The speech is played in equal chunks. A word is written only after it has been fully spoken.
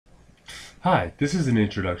Hi, this is an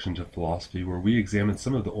introduction to philosophy where we examine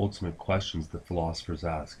some of the ultimate questions that philosophers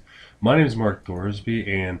ask. My name is Mark Thorsby,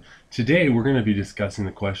 and today we're going to be discussing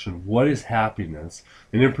the question, what is happiness?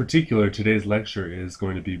 And in particular, today's lecture is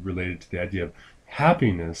going to be related to the idea of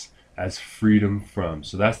happiness as freedom from.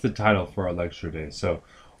 So that's the title for our lecture today. So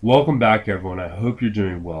welcome back, everyone. I hope you're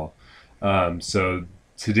doing well. So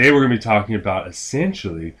today we're going to be talking about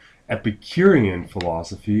essentially Epicurean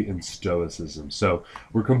philosophy and Stoicism. So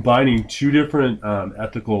we're combining two different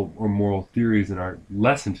ethical or moral theories in our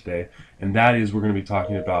lesson today, and that is we're going to be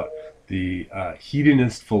talking about the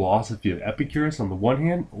hedonist philosophy of Epicurus on the one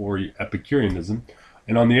hand, or Epicureanism,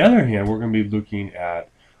 and on the other hand, we're going to be looking at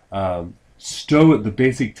the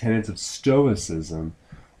basic tenets of Stoicism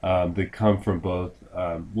that come from both.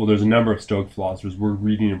 Well, there's a number of Stoic philosophers. We're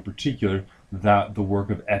reading in particular the work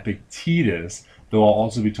of Epictetus, though I'll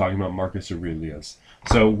also be talking about Marcus Aurelius.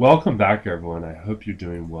 So welcome back, everyone. I hope you're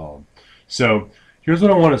doing well. So here's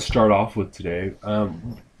what I want to start off with today.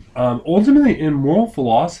 Ultimately, in moral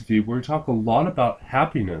philosophy, we talk a lot about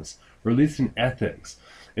happiness, or at least in ethics,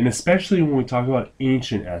 and especially when we talk about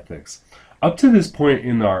ancient ethics. Up to this point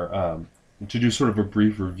in our, to do sort of a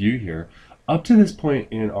brief review here, up to this point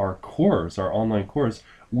in our course, our online course,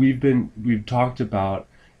 we've talked about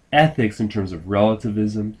ethics in terms of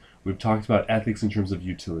relativism. We've talked about ethics in terms of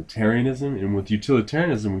utilitarianism, and with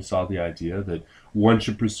utilitarianism we saw the idea that one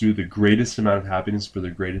should pursue the greatest amount of happiness for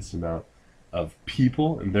the greatest amount of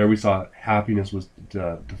people, and there we saw happiness was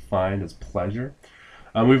defined as pleasure.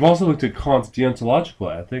 We've also looked at Kant's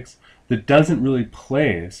deontological ethics that doesn't really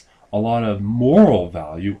place a lot of moral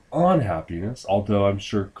value on happiness, although I'm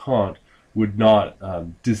sure Kant would not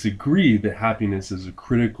disagree that happiness is a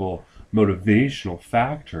critical motivational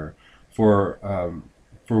factor for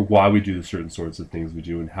why we do the certain sorts of things we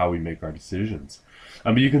do and how we make our decisions.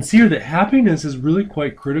 But you can see here that happiness is really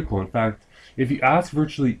quite critical. In fact, if you ask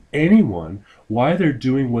virtually anyone why they're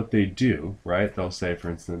doing what they do, right? They'll say, for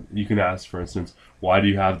instance, you can ask, for instance, why do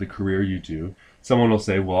you have the career you do? Someone will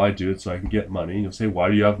say, well, I do it so I can get money. And you'll say, why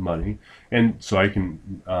do you have money? And so I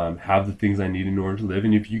can have the things I need in order to live.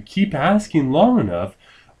 And if you keep asking long enough,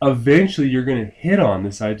 eventually you're going to hit on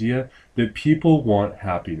this idea that people want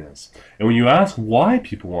happiness. And when you ask why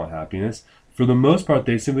people want happiness, for the most part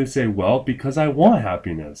they simply say, well, because I want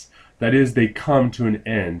happiness. That is, they come to an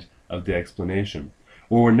end of the explanation.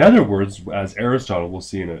 Or in other words, as Aristotle, we'll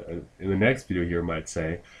see in the next video here, might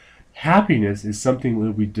say, happiness is something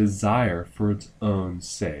that we desire for its own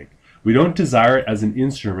sake. We don't desire it as an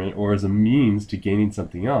instrument or as a means to gaining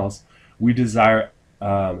something else. We desire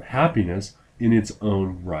happiness in its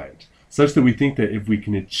own right, such that we think that if we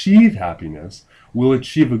can achieve happiness, we'll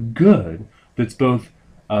achieve a good that's both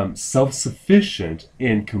self-sufficient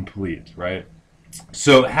and complete, right?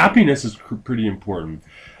 So happiness is pretty important.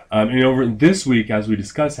 And over this week, as we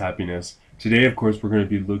discuss happiness, today, of course, we're going to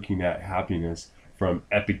be looking at happiness from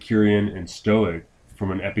Epicurean and Stoic,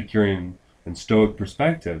 from an Epicurean and Stoic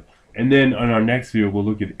perspective. And then on our next video, we'll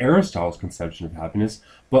look at Aristotle's conception of happiness.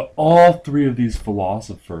 But all three of these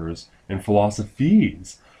philosophers and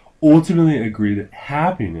philosophies ultimately agree that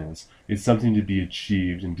happiness is something to be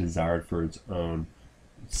achieved and desired for its own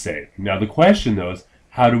sake. Now the question, though, is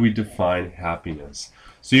how do we define happiness?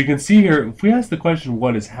 So you can see here, if we ask the question,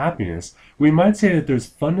 what is happiness, we might say that there's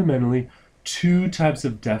fundamentally two types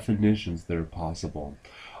of definitions that are possible.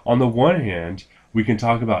 On the one hand, we can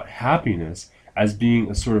talk about happiness as being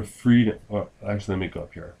a sort of freedom, or actually let me go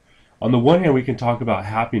up here. On the one hand, we can talk about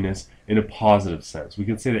happiness in a positive sense. We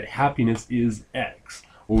can say that happiness is X,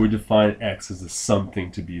 or we define X as a something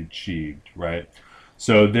to be achieved, right?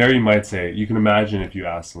 So there you might say, you can imagine if you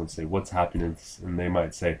ask someone, say, what's happiness? And they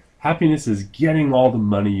might say, happiness is getting all the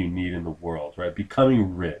money you need in the world, right?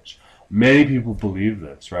 Becoming rich. Many people believe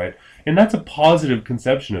this, right? And that's a positive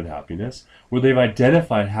conception of happiness, where they've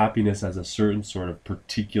identified happiness as a certain sort of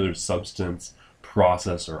particular substance,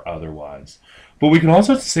 process, or otherwise. But we can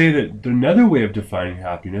also say that another way of defining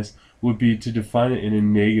happiness would be to define it in a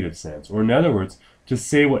negative sense, or in other words, to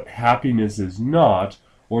say what happiness is not,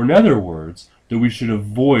 or in other words, that we should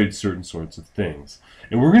avoid certain sorts of things.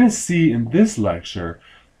 And we're going to see in this lecture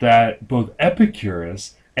that both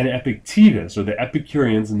Epicurus and Epictetus, or the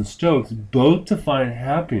Epicureans and the Stoics, both define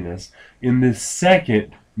happiness in this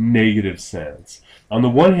second negative sense. On the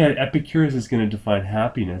one hand, Epicurus is going to define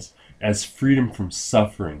happiness as freedom from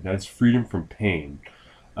suffering, that is freedom from pain.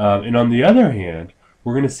 And on the other hand,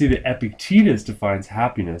 we're going to see that Epictetus defines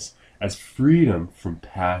happiness as freedom from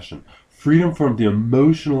passion, freedom from the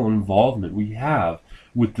emotional involvement we have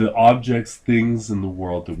with the objects, things in the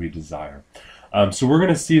world that we desire. So we're going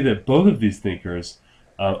to see that both of these thinkers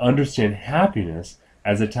understand happiness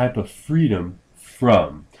as a type of freedom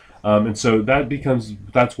from. And so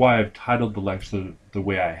that's why I've titled the lecture the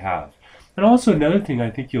way I have. And also another thing, I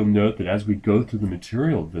think you'll note that as we go through the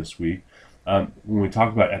material this week, when we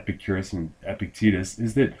talk about Epicurus and Epictetus,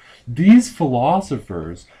 is that these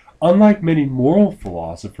philosophers, unlike many moral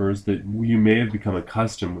philosophers that you may have become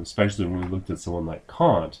accustomed, especially when we looked at someone like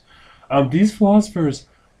Kant, these philosophers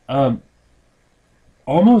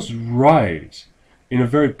almost write in a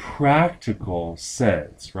very practical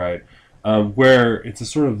sense, right? Where it's a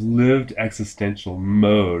sort of lived existential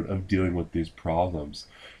mode of dealing with these problems.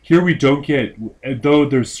 Here we don't get, though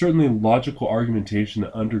there's certainly logical argumentation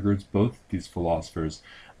that undergirds both these philosophers,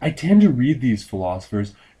 I tend to read these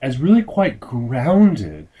philosophers as really quite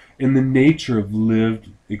grounded in the nature of lived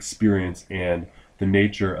experience and the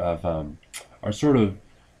nature of our sort of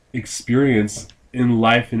experience in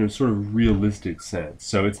life in a sort of realistic sense.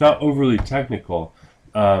 So it's not overly technical,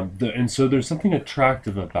 and so there's something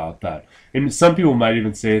attractive about that. And some people might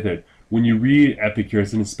even say that when you read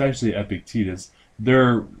Epicurus, and especially Epictetus,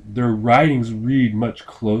 their writings read much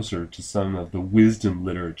closer to some of the wisdom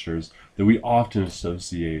literatures that we often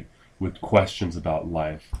associate with questions about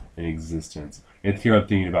life and existence. And here I'm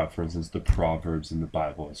thinking about, for instance, the Proverbs in the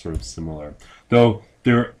Bible. It's sort of similar. Though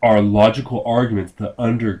there are logical arguments that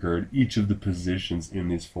undergird each of the positions in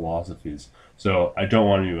these philosophies. So I don't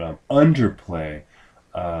want to underplay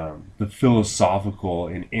the philosophical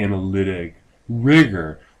and analytic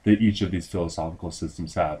rigor that each of these philosophical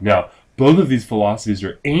systems have. Now, both of these philosophies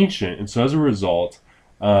are ancient, and so as a result,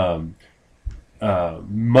 much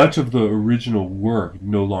of the original work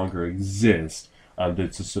no longer exists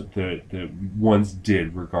that once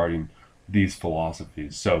did regarding these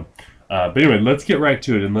philosophies. So, but anyway, let's get right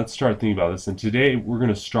to it and let's start thinking about this. And today we're going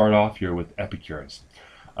to start off here with Epicurus.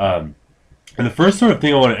 And the first sort of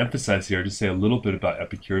thing I want to emphasize here, to say a little bit about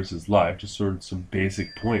Epicurus' life, just sort of some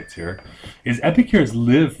basic points here, is Epicurus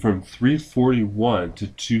lived from 341 to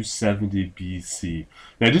 270 BC.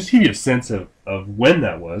 Now, just to give you a sense of when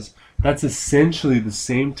that was, that's essentially the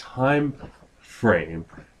same time frame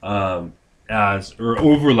or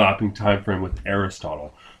overlapping time frame with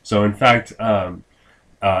Aristotle. So, in fact,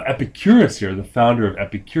 Epicurus here, the founder of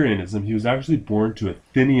Epicureanism, he was actually born to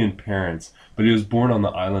Athenian parents, but he was born on the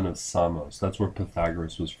island of Samos. That's where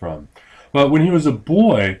Pythagoras was from. But when he was a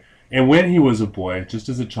boy, just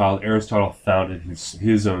as a child, Aristotle founded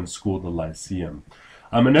his own school, the Lyceum.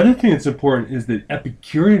 Another thing that's important is that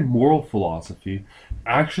Epicurean moral philosophy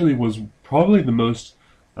actually was probably the most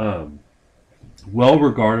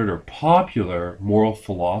well-regarded or popular moral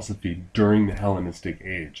philosophy during the Hellenistic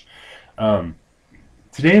age.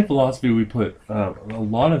 Today in philosophy we put a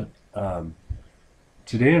lot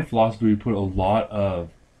of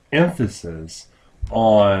emphasis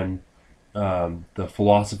on the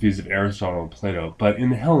philosophies of Aristotle and Plato, but in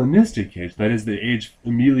the Hellenistic age, that is the age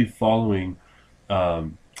immediately following,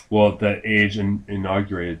 that age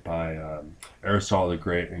inaugurated by Aristotle the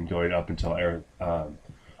Great and going up until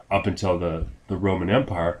the Roman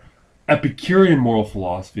Empire, Epicurean moral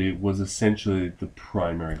philosophy was essentially the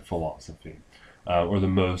primary philosophy. Or the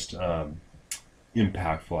most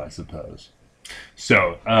impactful, I suppose.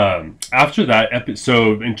 So after that,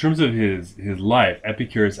 so in terms of his life,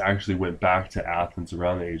 Epicurus actually went back to Athens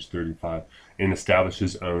around the age 35 and established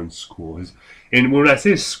his own school. And when I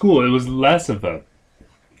say school, it was less of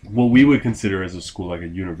what we would consider as a school, like a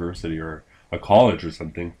university or a college or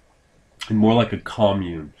something, and more like a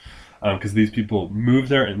commune, because these people moved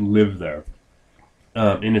there and lived there.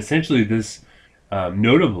 And essentially this,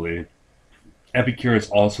 notably, Epicurus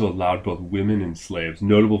also allowed both women and slaves,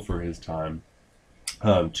 notable for his time,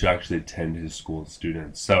 to actually attend his school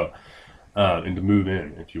students. So, and to move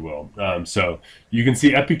in, if you will. So you can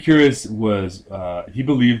see Epicurus was, he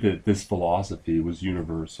believed that this philosophy was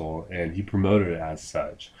universal, and he promoted it as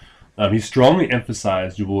such. He strongly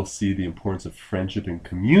emphasized, you will see, the importance of friendship and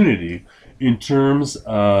community in terms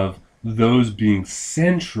of those being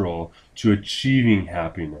central to achieving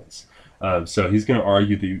happiness. So he's going to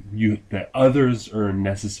argue that others are a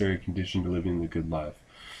necessary condition to living the good life.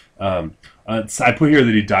 I put here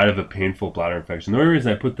that he died of a painful bladder infection. The only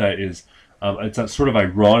reason I put that is it's sort of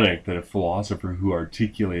ironic that a philosopher who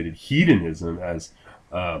articulated hedonism as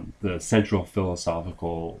the central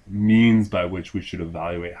philosophical means by which we should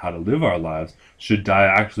evaluate how to live our lives should die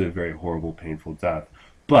actually a very horrible, painful death.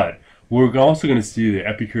 But we're also going to see that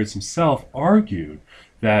Epicurus himself argued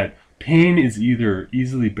that pain is either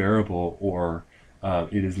easily bearable or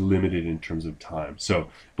it is limited in terms of time. So,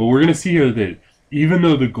 but we're going to see here that even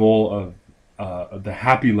though the goal the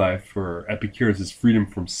happy life for Epicurus is freedom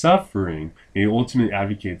from suffering, and he ultimately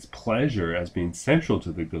advocates pleasure as being central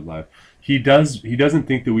to the good life. He doesn't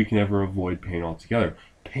think that we can ever avoid pain altogether.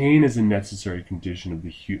 Pain is a necessary condition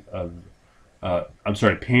of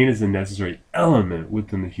pain is a necessary element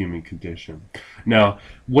within the human condition. Now,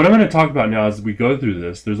 what I'm going to talk about now as we go through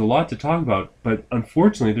this, there's a lot to talk about, but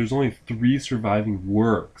unfortunately, there's only 3 surviving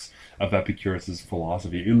works of Epicurus'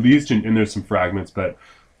 philosophy, at least, and there's some fragments, but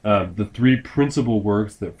the 3 principal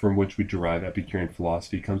works from which we derive Epicurean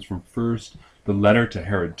philosophy comes from, first, the letter to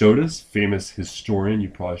Herodotus, famous historian. You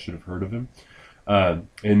probably should have heard of him.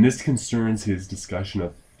 And this concerns his discussion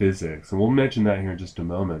of physics, and we'll mention that here in just a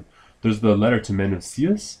moment. There's the letter to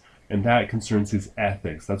Menocius, and that concerns his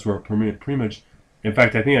ethics. That's where it pretty much, in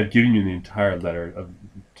fact, I think I've given you the entire letter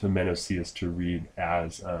to Menocius to read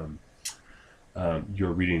as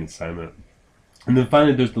your reading assignment. And then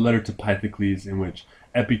finally, there's the letter to Pythocles, in which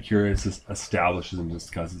Epicurus establishes and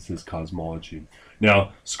discusses his cosmology.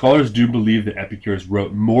 Now, scholars do believe that Epicurus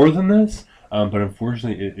wrote more than this, but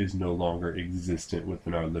unfortunately it is no longer existent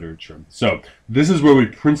within our literature. So this is where we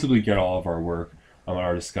principally get all of our work,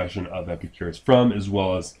 our discussion of Epicurus from, as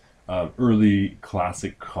well as early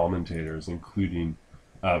classic commentators, including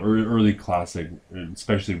early classic,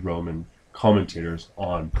 especially Roman commentators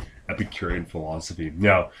on Epicurean philosophy.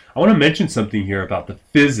 Now, I want to mention something here about the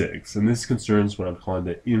physics, and this concerns what I'm calling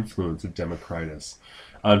the influence of Democritus.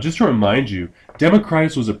 Just to remind you,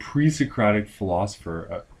 Democritus was a pre-Socratic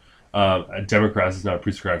philosopher. Democritus is not a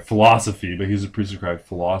pre-Socratic philosophy, but he's a pre-Socratic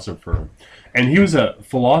philosopher. And he was a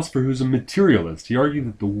philosopher who was a materialist. He argued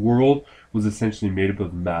that the world was essentially made up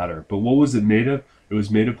of matter. But what was it made of? It was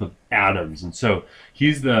made up of atoms. And so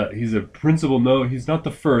he's a principal, no, he's not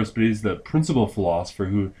the first, but he's the principal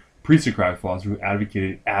philosopher pre-Socratic philosopher who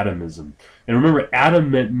advocated atomism. And remember,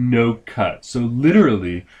 atom meant no cut. So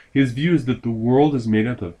literally, his view is that the world is made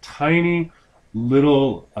up of tiny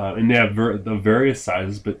little, and they have the various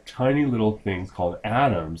sizes, but tiny little things called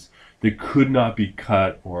atoms that could not be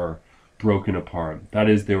cut or broken apart. That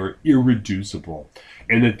is, they were irreducible.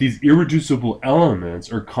 And that these irreducible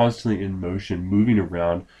elements are constantly in motion, moving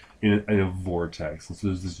around in a vortex. And so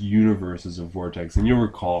there's this universe as a vortex. And you'll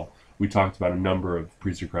recall, we talked about a number of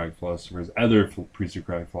pre-Socratic philosophers, other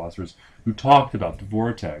pre-Socratic philosophers, who talked about the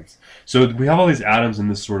vortex. So we have all these atoms in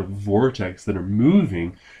this sort of vortex that are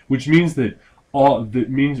moving, which means that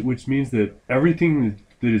everything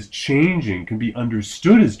that is changing can be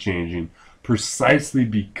understood as changing precisely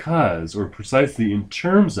because, or precisely in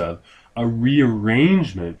terms of, a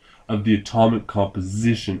rearrangement of the atomic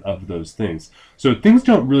composition of those things. So things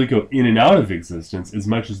don't really go in and out of existence as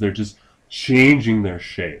much as they're just changing their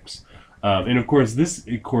shapes. And of course, this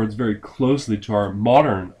accords very closely to our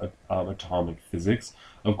modern atomic physics.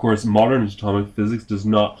 Of course, modern atomic physics does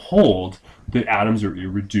not hold that atoms are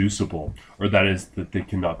irreducible, or that is, that they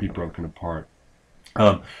cannot be broken apart.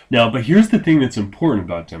 Now, but here's the thing that's important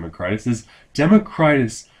about Democritus, is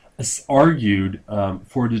Democritus argued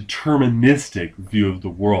for a deterministic view of the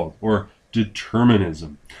world, or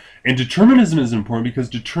determinism. And determinism is important because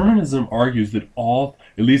determinism argues that all,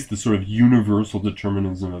 at least the sort of universal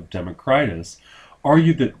determinism of Democritus,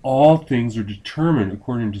 argued that all things are determined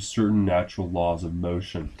according to certain natural laws of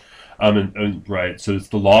motion. Right, so it's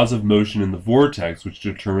the laws of motion in the vortex which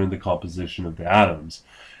determine the composition of the atoms.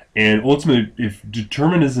 And ultimately, if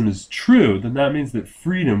determinism is true, then that means that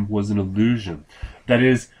freedom was an illusion. That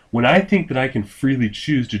is, when I think that I can freely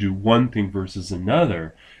choose to do one thing versus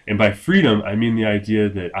another, and by freedom I mean the idea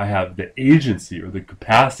that I have the agency or the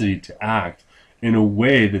capacity to act in a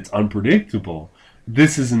way that's unpredictable,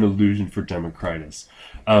 this is an illusion for Democritus.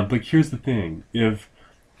 But here's the thing, if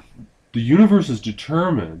the universe is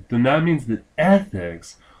determined, then that means that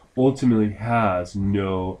ethics ultimately has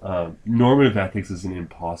no, normative ethics is an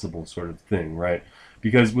impossible sort of thing, right?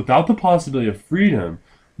 Because without the possibility of freedom,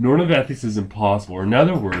 normative ethics is impossible. Or in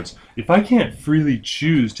other words, if I can't freely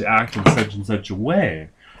choose to act in such and such a way,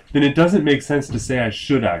 then it doesn't make sense to say I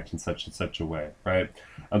should act in such and such a way, right?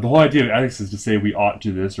 The whole idea of ethics is to say we ought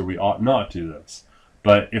to do this or we ought not do this.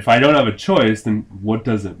 But if I don't have a choice, then what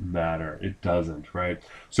does it matter? It doesn't, right?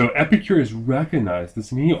 So Epicurus recognized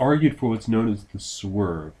this, and he argued for what's known as the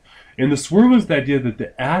swerve. And the swerve was the idea that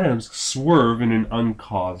the atoms swerve in an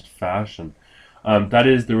uncaused fashion. That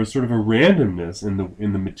is, there was sort of a randomness in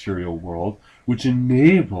the material world, which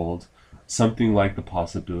enabled something like the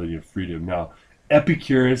possibility of freedom. Now,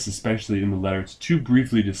 Epicurus, especially in the letter, it's too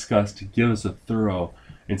briefly discussed to give us a thorough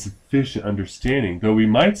and sufficient understanding, though we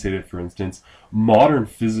might say that, for instance, modern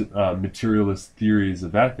materialist theories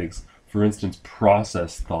of ethics, for instance,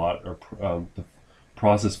 process thought or the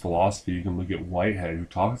process philosophy, you can look at Whitehead, who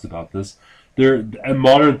talks about this,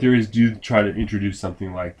 modern theories do try to introduce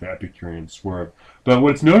something like the Epicurean swerve. But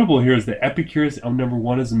what's notable here is that Epicurus, number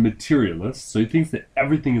one, is a materialist, so he thinks that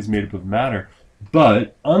everything is made up of matter.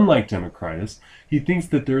 But unlike Democritus, he thinks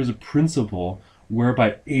that there is a principle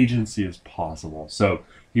whereby agency is possible. So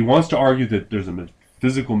he wants to argue that there's a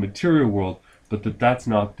physical material world, but that's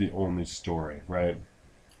not the only story, right?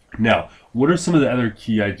 Now, what are some of the other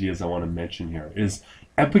key ideas I want to mention here? Is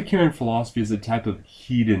Epicurean philosophy is a type of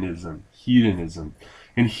hedonism.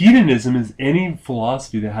 And hedonism is any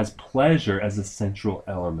philosophy that has pleasure as a central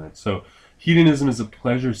element. So hedonism is a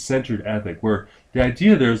pleasure-centered ethic, where the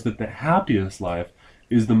idea there is that the happiest life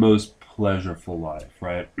is the most pleasureful life,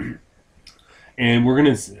 right? And we're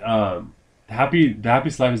going to the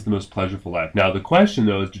happiest life is the most pleasureful life. Now, the question,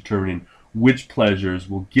 though, is determining which pleasures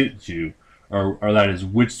will get you, or that is,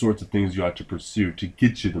 which sorts of things you ought to pursue to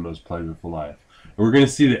get you the most pleasureful life. And we're going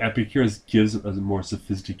to see that Epicurus gives a more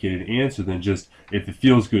sophisticated answer than just, if it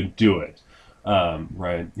feels good, do it.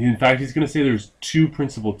 Right? In fact, he's going to say there's two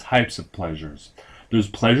principal types of pleasures. There's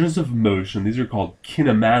pleasures of motion. These are called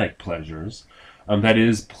kinematic pleasures. That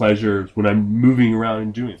is, pleasures when I'm moving around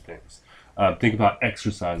and doing things. Think about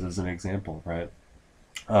exercise as an example, right?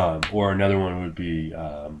 Or another one would be,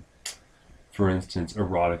 for instance,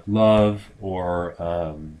 erotic love, or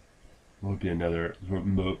what would be another?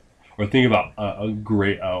 Or think about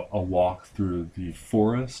a walk through the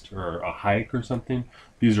forest, or a hike or something.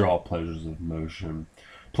 These are all pleasures of motion.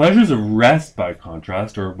 Pleasures of rest, by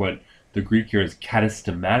contrast, or what the Greek here is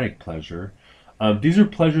katastematic pleasure. These are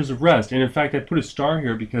pleasures of rest. And in fact, I put a star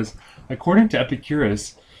here because according to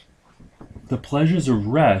Epicurus, the pleasures of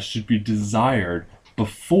rest should be desired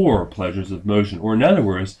before pleasures of motion. Or in other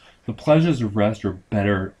words, the pleasures of rest are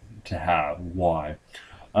better to have. Why?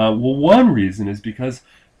 Well, one reason is because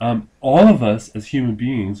all of us as human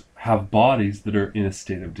beings have bodies that are in a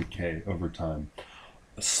state of decay over time.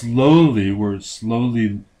 We're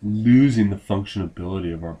slowly losing the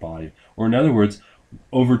functionability of our body. Or in other words,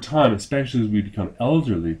 over time, especially as we become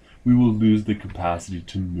elderly, we will lose the capacity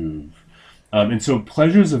to move. And so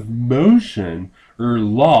pleasures of motion are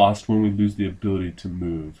lost when we lose the ability to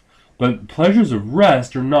move. But pleasures of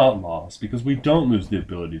rest are not lost because we don't lose the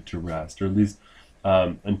ability to rest, or at least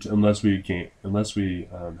unless we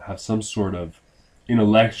have some sort of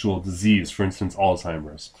intellectual disease, for instance,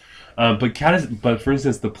 Alzheimer's. But for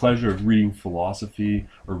instance, the pleasure of reading philosophy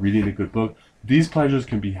or reading a good book, these pleasures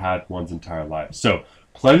can be had one's entire life. So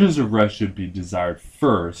pleasures of rest should be desired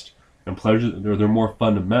first, and they're more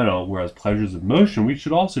fundamental, whereas pleasures of motion, we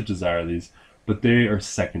should also desire these, but they are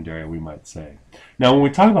secondary, we might say. Now, when we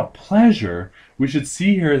talk about pleasure, we should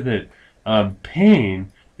see here that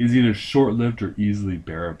pain is either short-lived or easily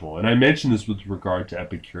bearable. And I mentioned this with regard to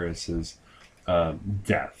Epicurus's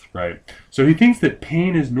death, right? So he thinks that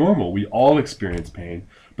pain is normal. We all experience pain,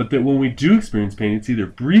 but that when we do experience pain, it's either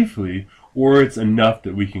briefly or it's enough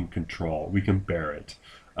that we can control, we can bear it.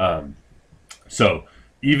 So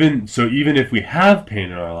even if we have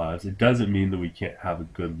pain in our lives, it doesn't mean that we can't have a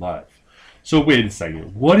good life. So wait a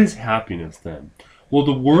second, what is happiness then? Well,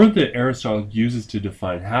 the word that Aristotle uses to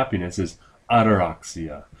define happiness is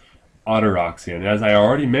ataraxia. Ataraxia, and as I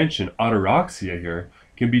already mentioned, ataraxia here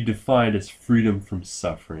can be defined as freedom from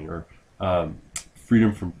suffering, or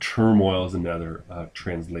freedom from turmoil is another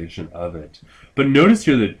translation of it. But notice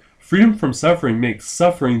here that freedom from suffering makes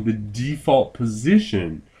suffering the default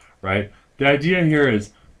position, right? The idea here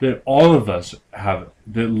is that all of us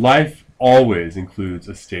that life always includes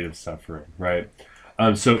a state of suffering, right?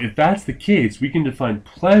 So if that's the case, we can define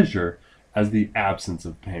pleasure as the absence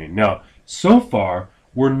of pain. Now, so far,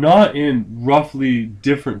 we're not in roughly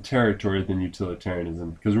different territory than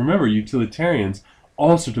utilitarianism, because remember, utilitarians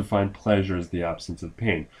also define pleasure as the absence of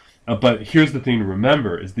pain. But here's the thing to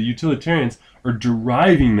remember, is the utilitarians are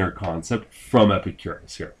deriving their concept from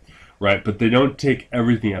Epicurus here, right? But they don't take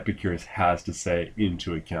everything Epicurus has to say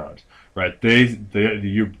into account, right? The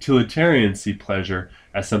utilitarians see pleasure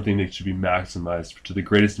as something that should be maximized to the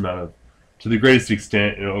greatest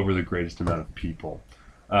extent and over the greatest amount of people,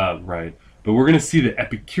 right? But we're going to see that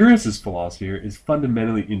Epicurus's philosophy here is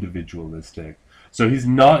fundamentally individualistic. So he's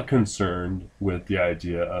not concerned with the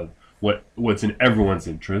idea of what's in everyone's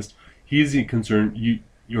interest. He's advocating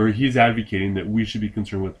that we should be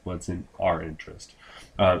concerned with what's in our interest.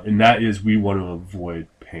 And that is, we want to avoid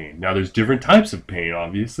pain. Now, there's different types of pain,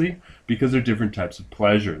 obviously, because there are different types of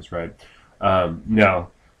pleasures, right?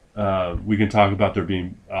 We can talk about there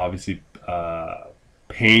being, obviously,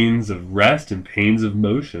 pains of rest and pains of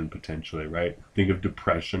motion, potentially, right? Think of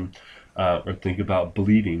depression, or think about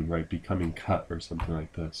bleeding, right? Becoming cut or something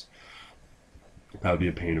like this. That would be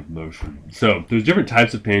a pain of motion. So there's different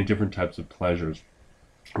types of pain, different types of pleasures.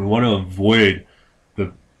 We want to avoid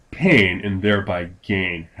the pain and thereby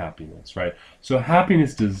gain happiness, right? So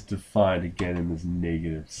happiness is defined again in this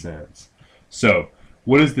negative sense. So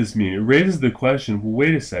what does this mean? It raises the question, well,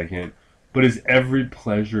 wait a second, but is every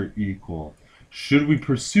pleasure equal? Should we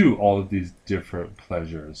pursue all of these different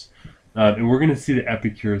pleasures? And we're going to see that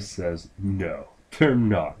Epicurus says, no, they're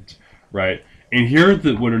not, right? And here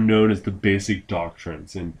are what are known as the basic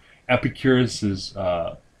doctrines. In Epicurus's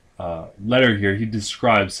letter here, he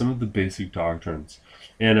describes some of the basic doctrines.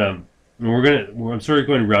 And I'm sort of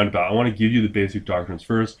going roundabout. I want to give you the basic doctrines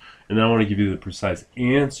first, and then I want to give you the precise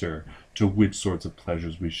answer to which sorts of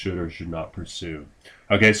pleasures we should or should not pursue.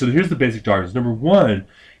 Okay, so here's the basic doctrines. Number one,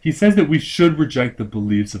 he says that we should reject the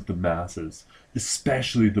beliefs of the masses,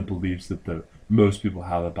 especially the beliefs that most people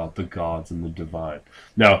have about the gods and the divine.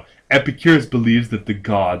 Now, Epicurus believes that the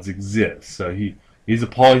gods exist. So he's a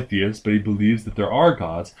polytheist, but he believes that there are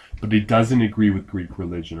gods, but he doesn't agree with Greek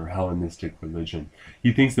religion or Hellenistic religion.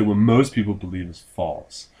 He thinks that what most people believe is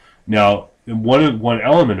false. Now, one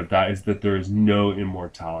element of that is that there is no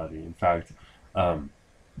immortality. In fact,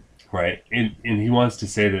 right, and he wants to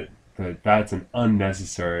say that's an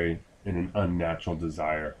unnecessary and an unnatural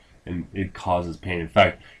desire, and it causes pain. In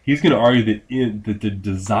fact, he's going to argue that the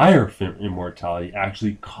desire for immortality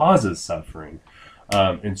actually causes suffering.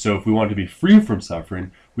 And so if we want to be free from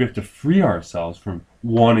suffering, we have to free ourselves from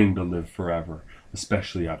wanting to live forever,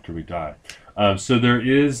 especially after we die. So there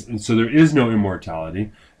is no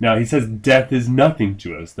immortality. Now, he says death is nothing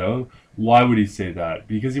to us, though. Why would he say that?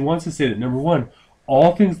 Because he wants to say that, number one,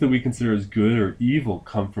 all things that we consider as good or evil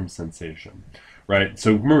come from sensation, right?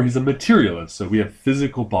 So remember, he's a materialist, so we have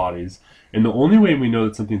physical bodies, and the only way we know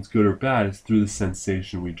that something's good or bad is through the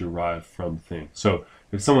sensation we derive from things. So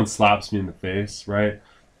if someone slaps me in the face, right,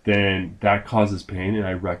 then that causes pain, and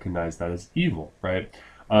I recognize that as evil, right?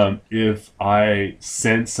 If I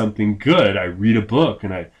sense something good, I read a book,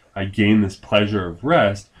 and I gain this pleasure of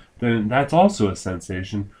rest, then that's also a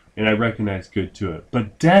sensation, and I recognize good to it.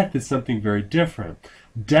 But death is something very different.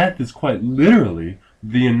 Death is quite literally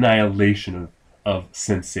the annihilation of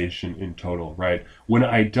sensation in total, right? When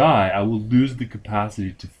I die, I will lose the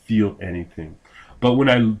capacity to feel anything. But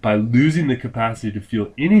by losing the capacity to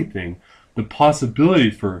feel anything, the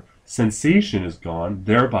possibility for sensation is gone.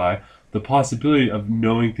 Thereby, the possibility of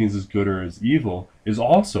knowing things as good or as evil is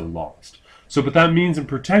also lost. So, but that means in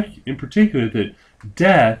particular that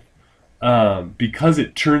death, because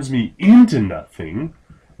it turns me into nothing,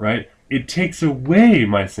 right? It takes away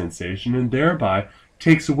my sensation and thereby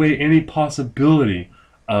takes away any possibility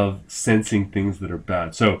of sensing things that are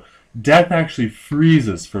bad. So death actually frees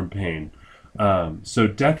us from pain. So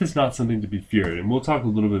death is not something to be feared, and we'll talk a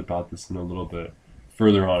little bit about this in a little bit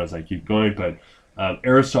further on as I keep going. But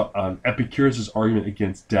Epicurus' argument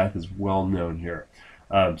against death is well known here.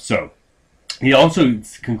 So he also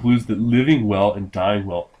concludes that living well and dying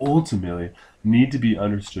well ultimately need to be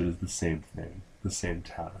understood as the same thing, the same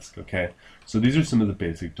task. Okay, so these are some of the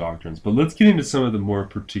basic doctrines, but let's get into some of the more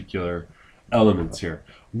particular elements here.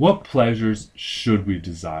 What pleasures should we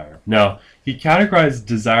desire? Now, he categorized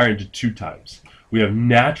desire into two types. We have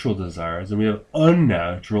natural desires and we have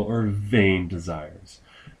unnatural or vain desires,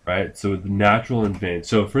 right? So the natural and vain.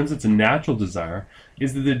 So for instance, a natural desire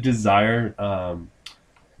is the desire to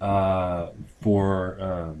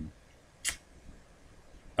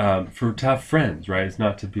have friends, right? It's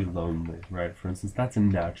not to be lonely, right? For instance, that's a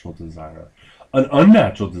natural desire. An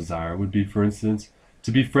unnatural desire would be, for instance,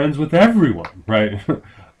 to be friends with everyone, right?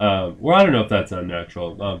 Well, I don't know if that's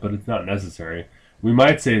unnatural, but it's not necessary. We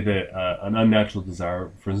might say that an unnatural desire,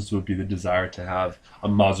 for instance, would be the desire to have a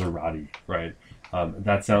Maserati, right?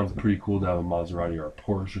 That sounds pretty cool to have a Maserati or a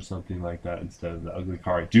Porsche or something like that instead of the ugly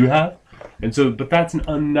car I do have. And so, but that's an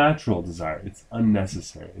unnatural desire. It's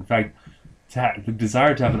unnecessary. In fact, the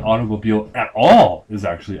desire to have an automobile at all is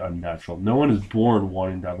actually unnatural. No one is born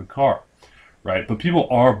wanting to have a car, right? But people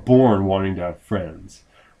are born wanting to have friends,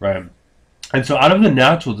 right? And so out of the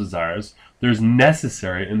natural desires, there's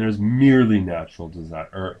necessary and there's merely natural desire,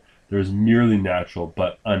 or there's merely natural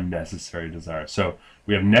but unnecessary desire. So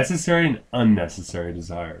we have necessary and unnecessary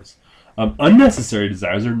desires. Unnecessary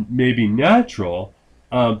desires are maybe natural,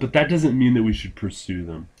 but that doesn't mean that we should pursue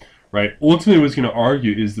them, right? Ultimately, what he's going to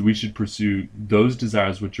argue is that we should pursue those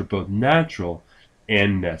desires which are both natural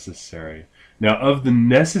and necessary. Now, of the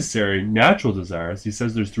necessary natural desires, he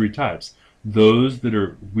says there's three types. Those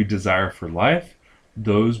that we desire for life,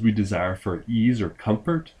 those we desire for ease or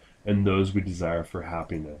comfort, and those we desire for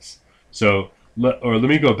happiness. So, let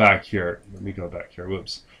me go back here.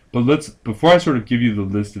 Whoops. But before I sort of give you the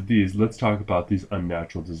list of these, let's talk about these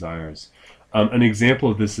unnatural desires. An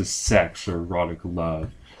example of this is sex or erotic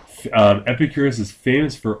love. Epicurus is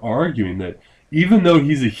famous for arguing that even though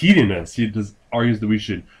he's a hedonist, argues that we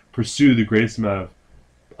should pursue the greatest amount of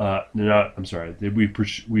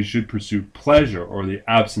that we should pursue pleasure or the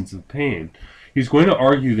absence of pain. He's going to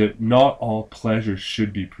argue that not all pleasure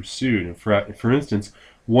should be pursued. And for instance,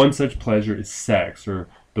 one such pleasure is sex, or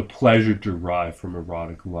the pleasure derived from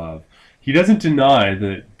erotic love. He doesn't deny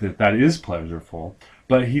that is pleasurable,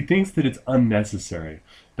 but he thinks that it's unnecessary.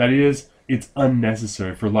 That is, it's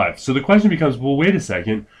unnecessary for life. So the question becomes, well, wait a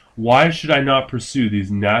second, why should I not pursue these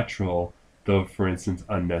natural, though, for instance,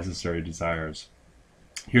 unnecessary desires?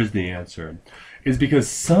 Here's the answer. Is because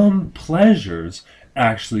some pleasures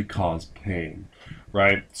actually cause pain,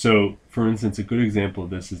 right? So, for instance, a good example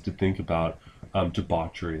of this is to think about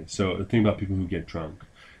debauchery. So think about people who get drunk.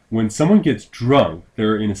 When someone gets drunk,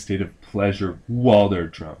 they're in a state of pleasure while they're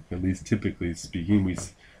drunk. At least typically speaking,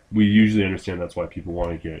 we usually understand that's why people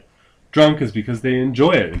want to get drunk, is because they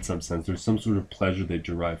enjoy it in some sense. There's some sort of pleasure they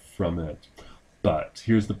derive from it. But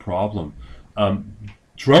here's the problem.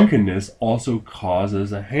 Drunkenness also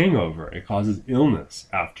causes a hangover. It causes illness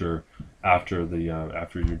after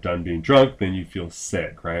you're done being drunk. Then you feel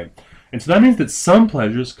sick, right? And so that means that some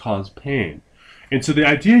pleasures cause pain. And so the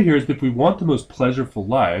idea here is that if we want the most pleasurable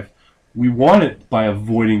life, we want it by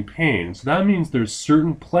avoiding pain. So that means there's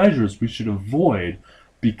certain pleasures we should avoid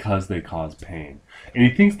because they cause pain. And he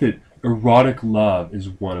thinks that erotic love is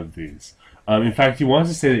one of these. In fact, he wants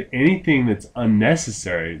to say that anything that's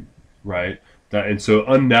unnecessary, right? And so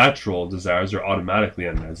unnatural desires are automatically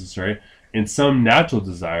unnecessary. And some natural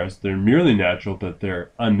desires, they're merely natural, but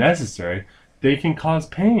they're unnecessary. They can cause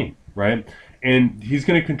pain, right? And he's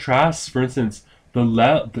going to contrast, for instance,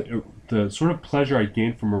 the sort of pleasure I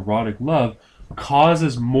gain from erotic love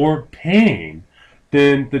causes more pain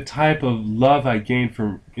than the type of love I gain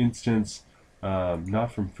from instance,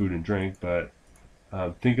 not from food and drink, but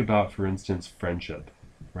think about, for instance, friendship,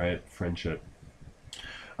 right? Friendship.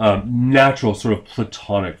 Natural sort of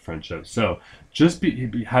platonic friendship. So just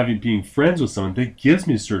being friends with someone, that gives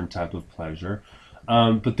me a certain type of pleasure.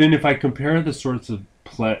 But then if I compare the sorts of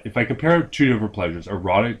if I compare two different pleasures,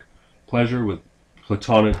 erotic pleasure with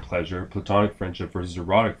platonic pleasure, platonic friendship versus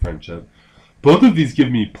erotic friendship, both of these give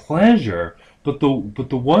me pleasure, but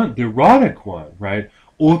the erotic one, right,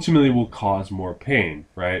 ultimately will cause more pain,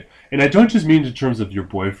 right? And I don't just mean in terms of your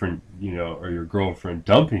boyfriend, or your girlfriend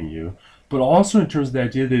dumping you, but also in terms of the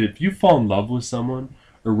idea that if you fall in love with someone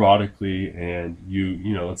erotically and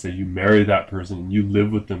let's say you marry that person and you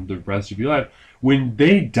live with them the rest of your life, when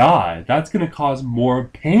they die, that's going to cause more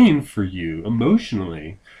pain for you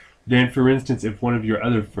emotionally than, for instance, if one of your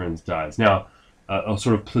other friends dies. Now, a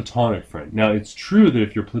sort of platonic friend. Now, it's true that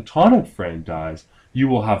if your platonic friend dies, you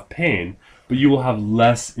will have pain, but you will have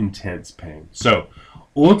less intense pain. So,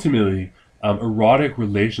 ultimately, erotic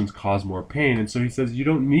relations cause more pain, and so he says you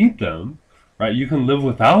don't need them, right? You can live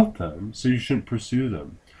without them, so you shouldn't pursue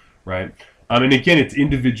them, right? And again, it's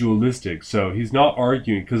individualistic, so he's not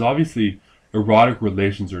arguing, because obviously erotic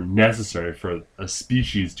relations are necessary for a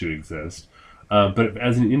species to exist, but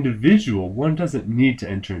as an individual, one doesn't need to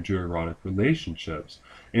enter into erotic relationships.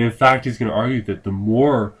 And in fact, he's going to argue that the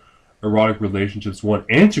more erotic relationships one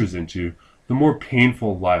enters into, the more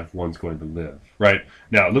painful life one's going to live, right?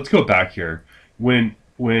 Now, let's go back here. When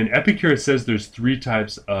Epicurus says there's three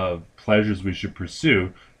types of pleasures we should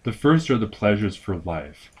pursue, the first are the pleasures for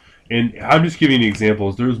life. And I'm just giving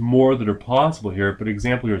examples. There's more that are possible here, but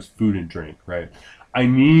example here is food and drink, right? I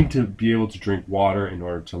need to be able to drink water in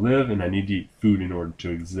order to live, and I need to eat food in order to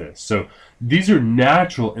exist. So these are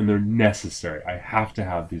natural and they're necessary. I have to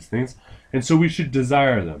have these things, and so we should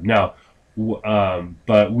desire them. Now,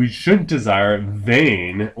 but we shouldn't desire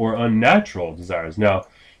vain or unnatural desires. Now,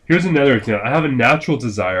 here's another example. I have a natural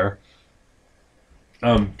desire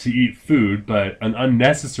to eat food, but an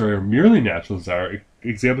unnecessary or merely natural desire,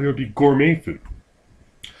 example here would be gourmet food.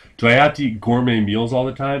 Do I have to eat gourmet meals all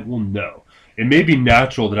the time? Well, no. It may be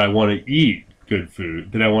natural that I want to eat good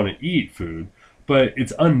food, that I want to eat food, but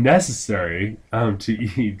it's unnecessary to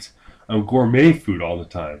eat gourmet food all the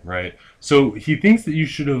time, right? So he thinks that you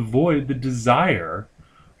should avoid the desire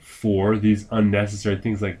for these unnecessary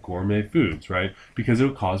things like gourmet foods, right? Because it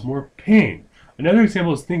will cause more pain. Another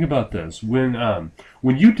example is, think about this. When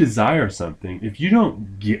you desire something, if you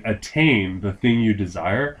don't attain the thing you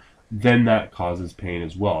desire, then that causes pain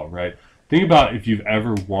as well, right? Think about if you've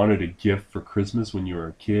ever wanted a gift for Christmas when you were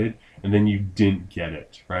a kid and then you didn't get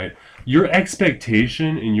it, right? Your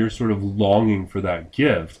expectation and your sort of longing for that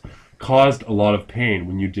gift caused a lot of pain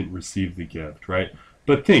when you didn't receive the gift, right?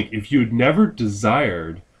 But think, if you had never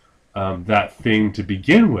desired that thing to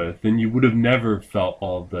begin with, then you would have never felt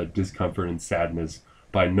all the discomfort and sadness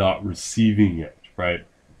by not receiving it, right?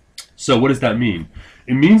 So what does that mean?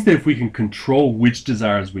 It means that if we can control which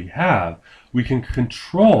desires we have, we can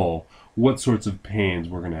control what sorts of pains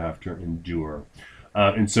we're going to have to endure.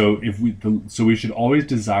 And so we should always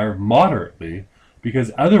desire moderately,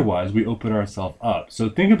 because otherwise we open ourselves up. So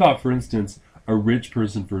think about, for instance, a rich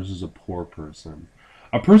person versus a poor person.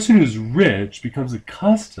 A person who's rich becomes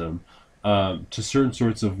accustomed to certain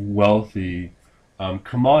sorts of wealthy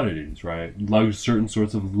commodities, right? Certain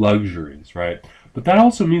sorts of luxuries, right? But that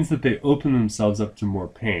also means that they open themselves up to more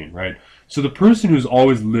pain, right? So the person who's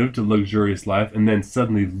always lived a luxurious life and then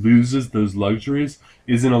suddenly loses those luxuries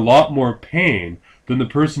is in a lot more pain than the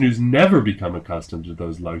person who's never become accustomed to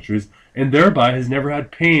those luxuries and thereby has never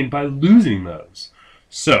had pain by losing those.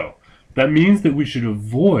 So that means that we should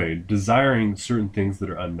avoid desiring certain things that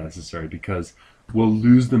are unnecessary, because we'll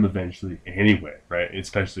lose them eventually anyway, right?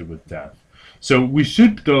 Especially with death. So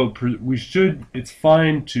it's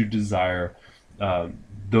fine to desire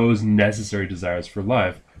those necessary desires for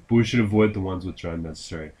life, but we should avoid the ones which are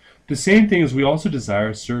unnecessary. The same thing is we also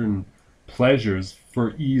desire certain pleasures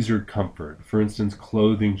for ease or comfort. For instance,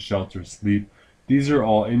 clothing, shelter, sleep. These are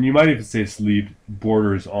all, and you might even say sleep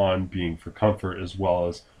borders on being for comfort as well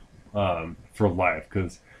as for life,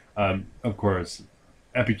 because of course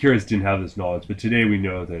Epicurus didn't have this knowledge, but today we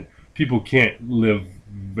know that people can't live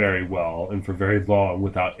very well and for very long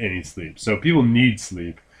without any sleep. So people need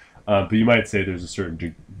sleep, but you might say there's a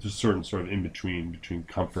certain sort of in between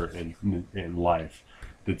comfort and life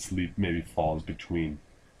that sleep maybe falls between.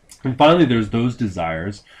 And finally, there's those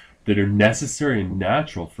desires that are necessary and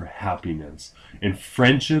natural for happiness. And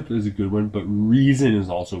friendship is a good one, but reason is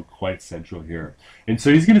also quite central here. And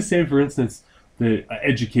so he's going to say, for instance, that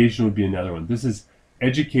education would be another one.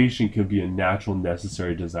 Education can be a natural,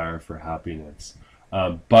 necessary desire for happiness.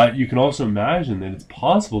 But you can also imagine that it's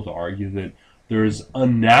possible to argue that there is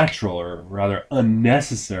unnatural, or rather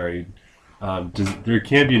unnecessary, there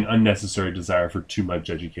can be an unnecessary desire for too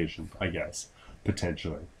much education, I guess,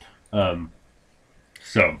 potentially.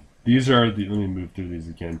 So these are let me move through these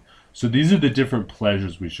again. So these are the different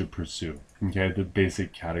pleasures we should pursue, okay, the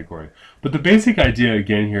basic category. But the basic idea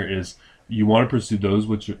again here is you want to pursue those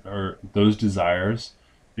which are those desires.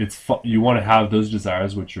 You want to have those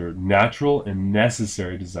desires which are natural and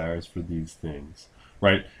necessary desires for these things,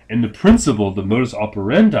 right? And the principle, the modus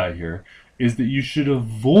operandi here, is that you should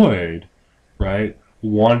avoid, right,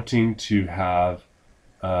 wanting to have,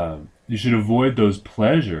 you should avoid those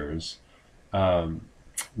pleasures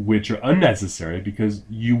which are unnecessary, because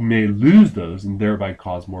you may lose those and thereby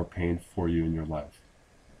cause more pain for you in your life,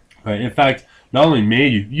 right? In fact, not only may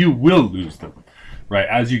you will lose them, right?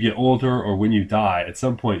 As you get older or when you die, at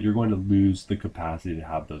some point you're going to lose the capacity to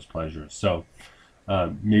have those pleasures. So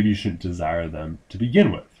maybe you shouldn't desire them to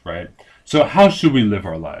begin with, right? So how should we live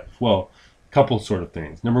our life? Well, a couple sort of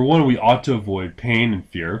things. Number one, we ought to avoid pain and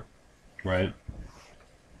fear, right?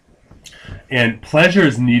 And pleasure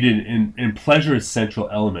is needed, and pleasure is central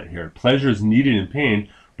element here. Pleasure is needed in pain,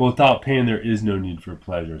 but without pain there is no need for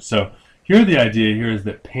pleasure. So here the idea here is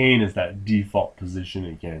that pain is that default position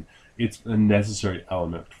again. It's a necessary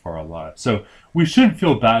element for our lives. So we shouldn't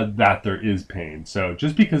feel bad that there is pain. So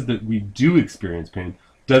just because that we do experience pain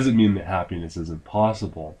doesn't mean that happiness isn't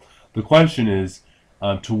possible. The question is,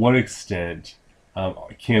 to what extent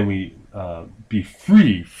can we be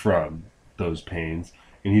free from those pains?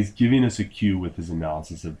 And he's giving us a cue with his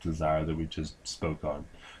analysis of desire that we just spoke on.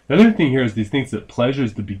 The other thing here is he thinks that pleasure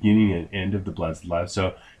is the beginning and end of the blessed life.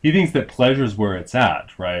 So he thinks that pleasure is where it's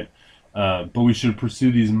at, right? But we should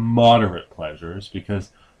pursue these moderate pleasures,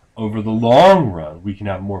 because over the long run we can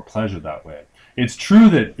have more pleasure that way. It's true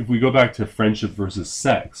that if we go back to friendship versus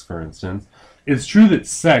sex, for instance, it's true that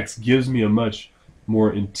sex gives me a much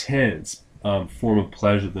more intense form of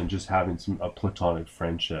pleasure than just having a platonic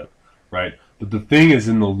friendship, right? But the thing is,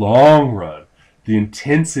 in the long run, the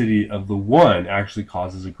intensity of the one actually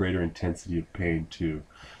causes a greater intensity of pain too.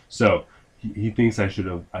 So he thinks I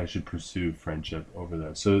should pursue friendship over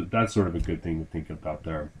that. So that's sort of a good thing to think about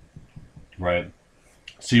there, right?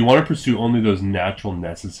 So you want to pursue only those natural,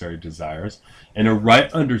 necessary desires, and a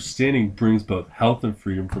right understanding brings both health and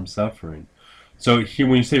freedom from suffering. So here,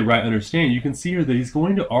 when you say right understanding, you can see here that he's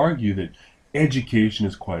going to argue that education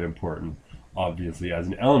is quite important, obviously, as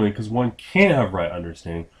an element, because one can't have right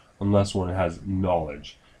understanding unless one has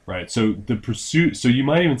knowledge, right? So so you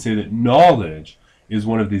might even say that knowledge is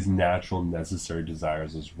one of these natural, necessary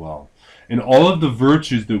desires as well. And all of the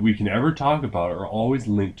virtues that we can ever talk about are always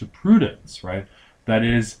linked to prudence, right? That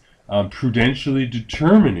is, prudentially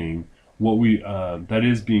determining what we, that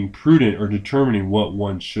is being prudent or determining what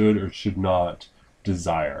one should or should not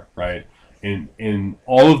desire, right? And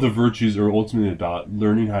all of the virtues are ultimately about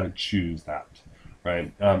learning how to choose that,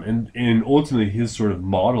 right? And ultimately his sort of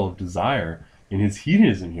model of desire in his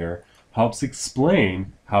hedonism here helps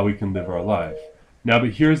explain how we can live our life. Now,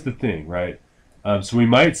 but here's the thing, right? So we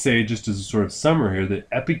might say, just as a sort of summary here, that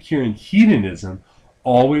Epicurean hedonism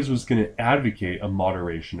always was going to advocate a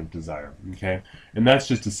moderation of desire, okay? And that's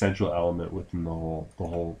just a central element within the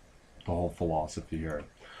whole philosophy here.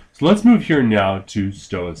 So let's move here now to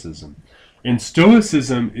Stoicism. And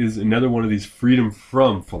Stoicism is another one of these freedom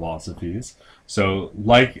from philosophies. So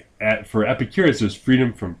for Epicurus, there's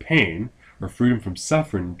freedom from pain, or freedom from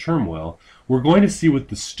suffering and turmoil. We're going to see with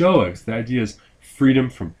the Stoics, the idea is freedom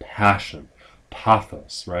from passion,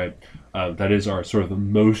 pathos, right? That is our sort of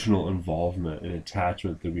emotional involvement and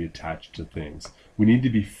attachment that we attach to things. We need to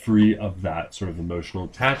be free of that sort of emotional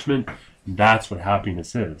attachment. That's what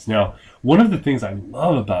happiness is. Now, one of the things I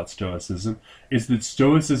love about Stoicism is that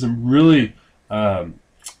Stoicism really,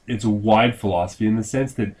 it's a wide philosophy in the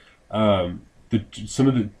sense that some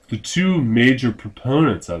of the two major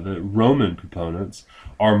proponents of it, Roman proponents,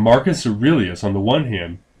 are Marcus Aurelius on the one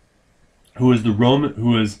hand, who is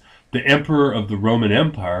the emperor of the Roman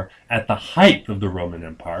Empire at the height of the Roman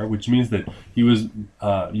Empire, which means that he was,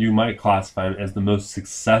 you might classify him as the most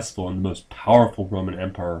successful and the most powerful Roman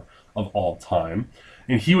emperor of all time.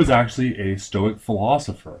 And he was actually a Stoic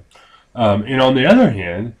philosopher. And on the other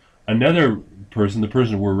hand, another person, the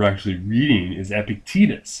person we're actually reading, is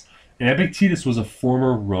Epictetus. And Epictetus was a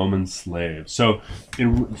former Roman slave. So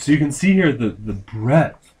you can see here the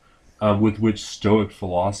breadth with which Stoic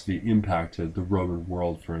philosophy impacted the Roman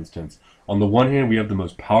world, for instance. On the one hand, we have the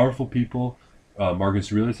most powerful people,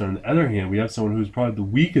 Marcus Aurelius, and on the other hand, we have someone who's probably the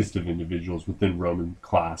weakest of individuals within Roman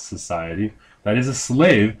class society, that is a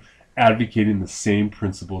slave, advocating the same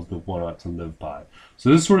principles that one ought to live by. So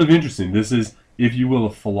this is sort of interesting. This is, if you will,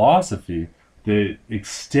 a philosophy that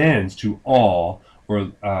extends to all,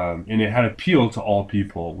 and it had appeal to all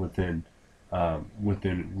people within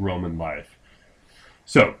Roman life.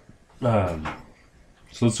 So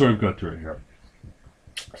let's sort of go through it here.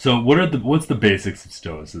 So what's the basics of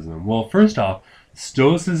Stoicism? Well, first off,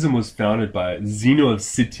 Stoicism was founded by Zeno of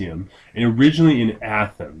Citium, and originally in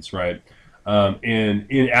Athens, right? And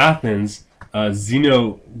in Athens,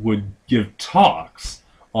 Zeno would give talks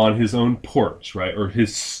on his own porch, right, or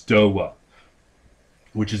his stoa,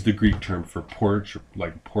 which is the Greek term for porch,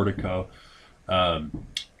 like portico.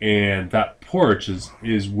 And that porch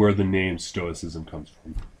is where the name Stoicism comes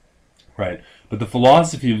from, right? But the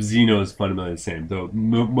philosophy of Zeno is fundamentally the same, though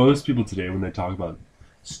most people today, when they talk about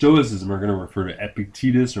Stoicism, are going to refer to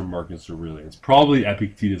Epictetus or Marcus Aurelius. Probably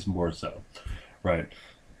Epictetus more so, right?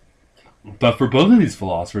 But for both of these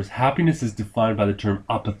philosophers, happiness is defined by the term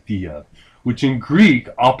apatheia, which in Greek,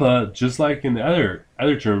 apa, just like in the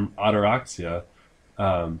other term, ataraxia,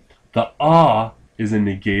 the a is a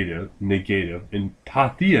negative, and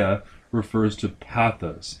patheia refers to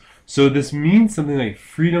pathos. So this means something like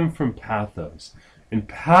freedom from pathos. And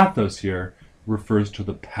pathos here refers to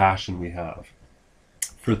the passion we have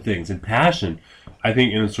for things. And passion, I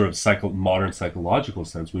think in a sort of modern psychological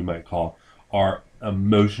sense, we might call our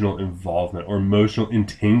emotional involvement or emotional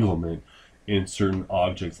entanglement in certain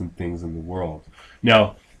objects and things in the world.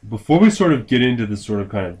 Now, before we sort of get into the sort of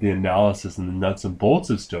kind of the analysis and the nuts and bolts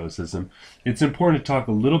of Stoicism, it's important to talk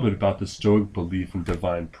a little bit about the Stoic belief in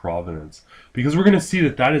divine providence, because we're going to see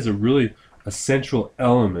that that is a central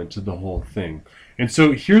element to the whole thing. And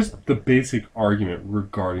so here's the basic argument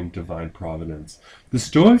regarding divine providence. The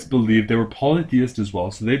Stoics believed, they were polytheist as well,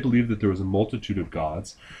 so they believed that there was a multitude of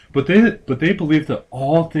gods, but they believed that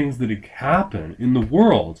all things that happen in the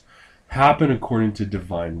world happen according to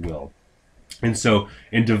divine will. And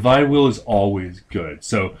divine will is always good.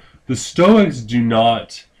 So the Stoics do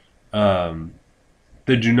not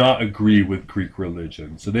agree with Greek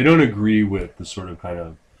religion. So they don't agree with the sort of kind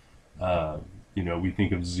of, we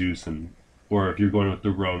think of Zeus, or if you're going with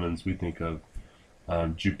the Romans, we think of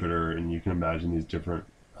Jupiter, and you can imagine these different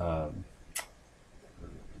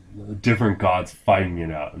gods fighting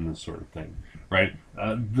it out and this sort of thing, right?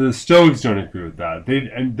 The Stoics don't agree with that.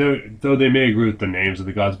 Though they may agree with the names of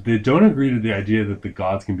the gods, but they don't agree to the idea that the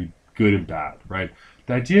gods can be good and bad, right?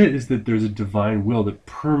 The idea is that there's a divine will that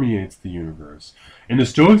permeates the universe. And the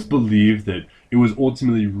Stoics believe that it was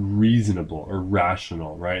ultimately reasonable or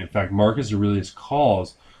rational, right? In fact, Marcus Aurelius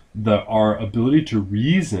calls our ability to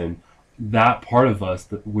reason that part of us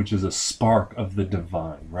which is a spark of the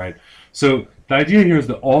divine, right? So the idea here is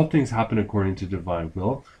that all things happen according to divine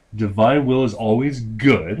will. Divine will is always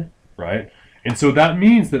good, right? And so that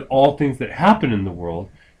means that all things that happen in the world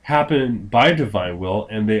happen by divine will,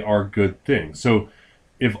 and they are good things. So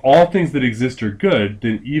if all things that exist are good,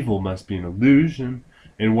 then evil must be an illusion,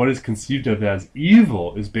 and what is conceived of as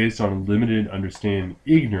evil is based on a limited understanding,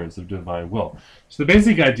 ignorance of divine will. So the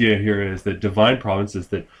basic idea here is that divine providence is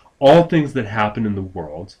that all things that happen in the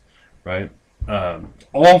world, right,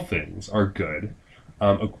 all things are good,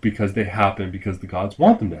 because they happen because the gods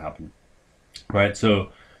want them to happen, right?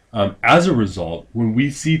 So as a result, when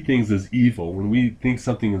we see things as evil, when we think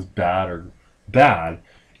something is bad,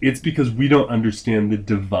 it's because we don't understand the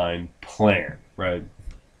divine plan, right?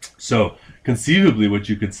 So conceivably, what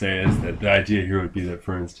you could say is that the idea here would be that,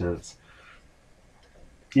 for instance,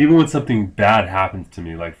 even when something bad happens to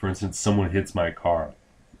me, like for instance, someone hits my car,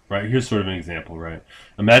 right? Here's sort of an example, right?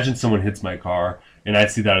 Imagine someone hits my car, and I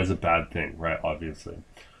see that as a bad thing, right? Obviously.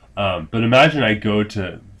 But imagine I go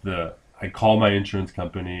to I call my insurance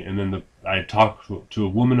company, and then I talk to a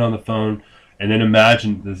woman on the phone, and then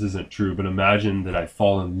imagine, this isn't true, but imagine that I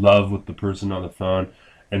fall in love with the person on the phone,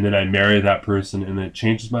 and then I marry that person, and then it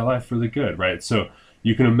changes my life for the good, right? So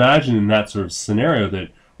you can imagine in that sort of scenario that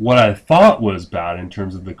what I thought was bad in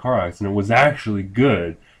terms of the car accident was actually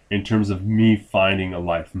good in terms of me finding a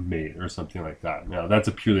life mate or something like that. Now, that's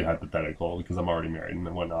a purely hypothetical because I'm already married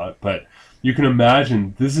and whatnot, but you can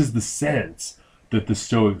imagine this is the sense that the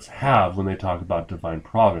Stoics have when they talk about divine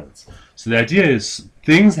providence. So the idea is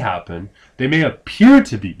things happen, they may appear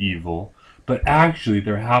to be evil, but actually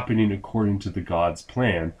they're happening according to the God's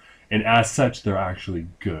plan, and as such they're actually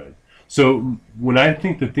good. So when I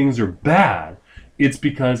think that things are bad, it's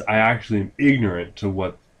because I actually am ignorant to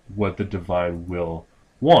what the divine will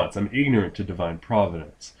wants. I'm ignorant to divine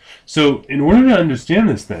providence. So in order to understand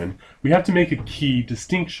this, then, we have to make a key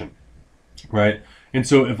distinction, right? And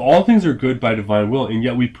so if all things are good by divine will, and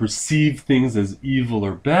yet we perceive things as evil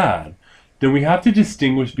or bad, then we have to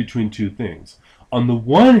distinguish between two things. On the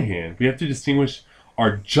one hand, we have to distinguish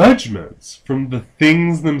our judgments from the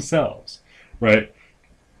things themselves, right?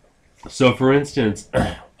 So for instance,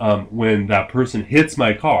 when that person hits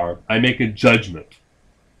my car, I make a judgment,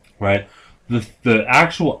 right? The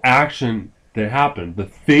actual action that happened, the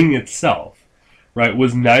thing itself, right,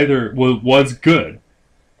 was good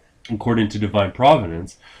according to divine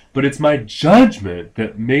providence, but it's my judgment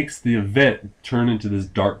that makes the event turn into this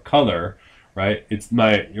dark color, right? It's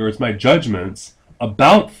my judgments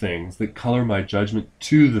about things that color my judgment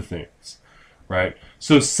to the things, right?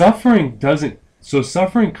 So suffering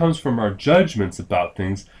comes from our judgments about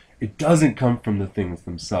things. It doesn't come from the things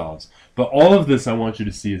themselves. But all of this I want you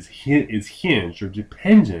to see is hinged or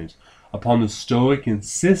dependent upon the Stoic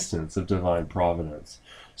insistence of divine providence.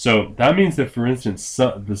 So that means that, for instance,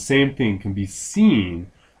 the same thing can be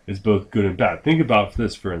seen as both good and bad. Think about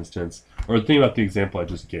this, for instance, or think about the example I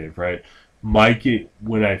just gave, right? When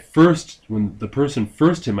the person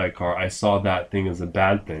first hit my car, I saw that thing as a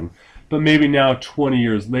bad thing. But maybe now, 20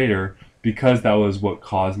 years later, because that was what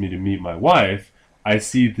caused me to meet my wife, I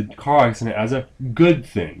see the car accident as a good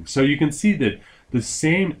thing. So you can see that the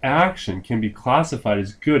same action can be classified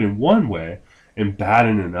as good in one way and bad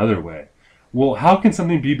in another way. Well, how can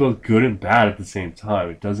something be both good and bad at the same time?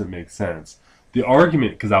 It doesn't make sense. The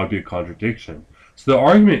argument, because that would be a contradiction. So the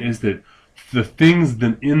argument is that the things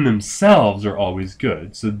in themselves are always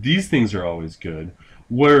good. So these things are always good.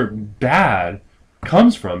 Where bad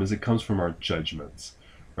comes from is it comes from our judgments,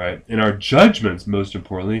 right? And our judgments, most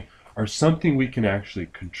importantly, are something we can actually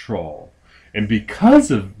control. And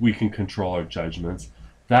because we can control our judgments,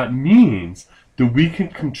 that means that we can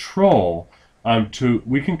control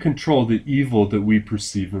the evil that we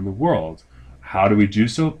perceive in the world. How do we do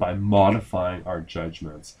so? By modifying our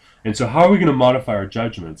judgments. And so how are we going to modify our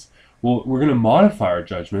judgments? Well, we're going to modify our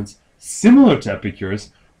judgments similar to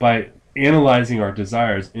Epicurus by analyzing our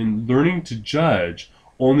desires and learning to judge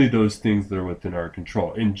only those things that are within our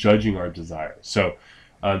control, in judging our desires. So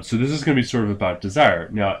this is going to be sort of about desire.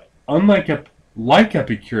 Now, like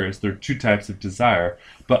Epicurus, there are two types of desire,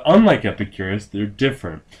 but unlike Epicurus, they're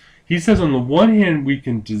different. He says on the one hand, we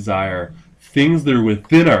can desire things that are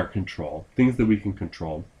within our control, things that we can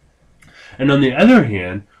control. And on the other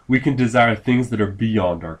hand, we can desire things that are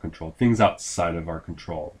beyond our control, things outside of our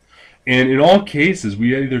control. And in all cases,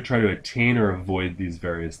 we either try to attain or avoid these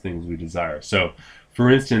various things we desire. So, for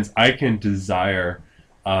instance, I can desire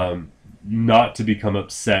not to become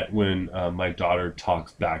upset when my daughter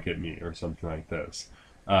talks back at me or something like this.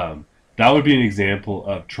 That would be an example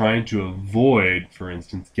of trying to avoid, for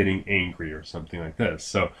instance, getting angry or something like this.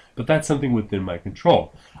 So, but that's something within my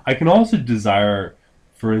control. I can also desire,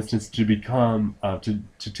 for instance, to become,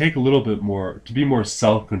 to take a little bit more, to be more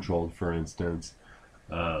self-controlled, for instance.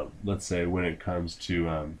 let's say when it comes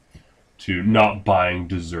to not buying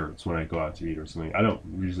desserts when I go out to eat or something. I don't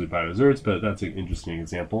usually buy desserts, but that's an interesting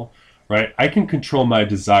example, right? I can control my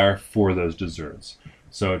desire for those desserts.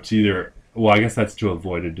 So it's either, well, I guess that's to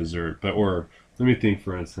avoid a dessert, but, or let me think,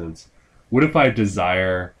 for instance, what if I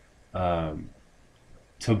desire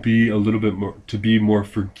to be a little bit more, to be more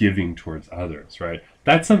forgiving towards others, right?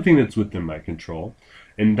 That's something that's within my control.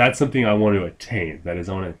 And that's something I want to attain. That is,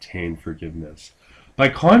 I want to attain forgiveness. By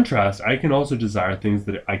contrast, I can also desire things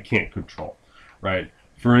that I can't control, right?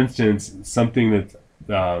 For instance, something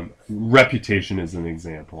that reputation is an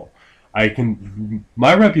example.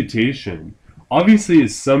 My reputation obviously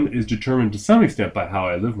is determined to some extent by how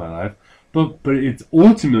I live my life, but it's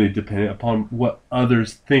ultimately dependent upon what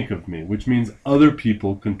others think of me, which means other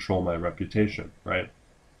people control my reputation, right?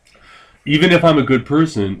 Even if I'm a good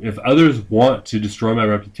person, if others want to destroy my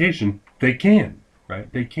reputation, they can,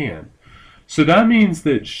 right? They can. So that means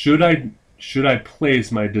that should I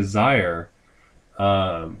place my desire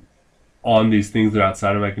on these things that are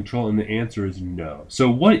outside of my control? And the answer is no. So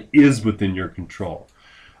what is within your control?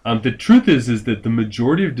 The truth is that the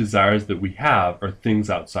majority of desires that we have are things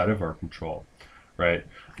outside of our control, right?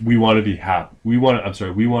 We want to be happy. We want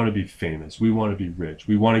to be famous. We want to be rich.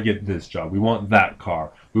 We want to get this job. We want that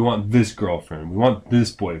car. We want this girlfriend. We want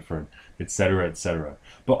this boyfriend, etc., etc.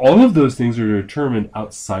 But all of those things are determined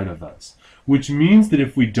outside of us, which means that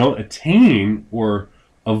if we don't attain or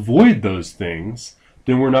avoid those things,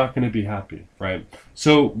 then we're not going to be happy, right?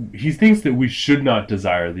 So he thinks that we should not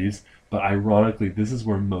desire these, but ironically, this is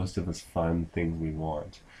where most of us find the things we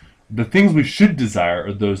want. The things we should desire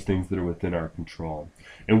are those things that are within our control.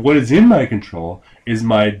 And what is in my control is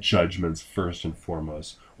my judgments first and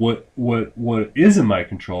foremost. What is in my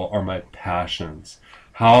control are my passions.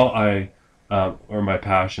 Or my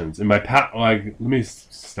passions. And let me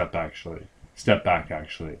step back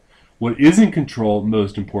actually. What is in control,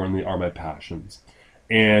 most importantly, are my passions.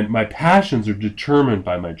 And my passions are determined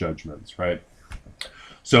by my judgments, right?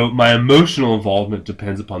 So my emotional involvement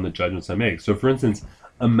depends upon the judgments I make. So for instance,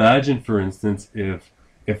 imagine, for instance,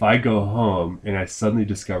 if I go home and I suddenly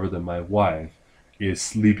discover that my wife is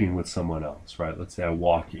sleeping with someone else, right? Let's say I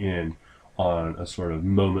walk in on a sort of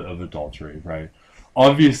moment of adultery, right?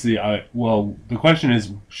 Obviously, the question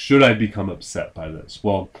is, should I become upset by this?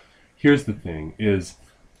 Well, here's the thing, is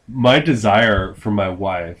my desire for my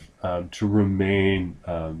wife to remain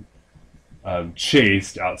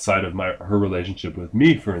chaste outside of her relationship with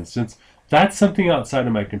me, for instance, that's something outside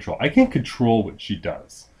of my control. I can't control what she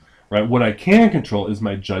does, right? What I can control is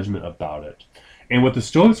my judgment about it. And what the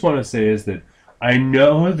Stoics want to say is that I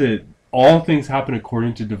know that all things happen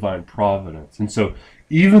according to divine providence. And so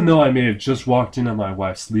even though I may have just walked in on my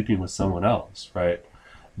wife sleeping with someone else, right,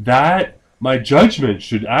 that my judgment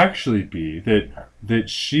should actually be that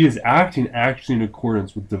she is acting actually in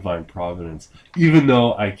accordance with divine providence, even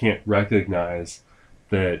though I can't recognize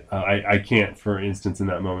that I can't, for instance, in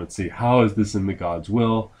that moment, see how is this in the God's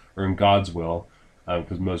will or in God's will,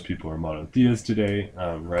 because most people are monotheists today,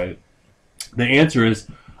 right? The answer is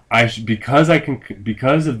because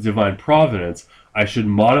of divine providence, I should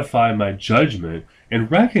modify my judgment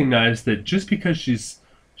and recognize that just because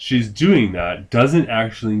she's doing that doesn't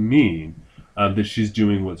actually mean that she's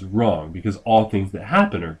doing what's wrong, because all things that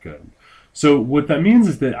happen are good. So what that means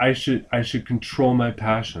is that I should control my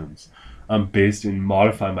passions,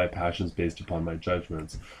 modify my passions based upon my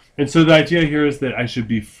judgments. And so the idea here is that I should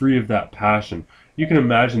be free of that passion. You can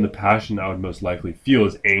imagine the passion I would most likely feel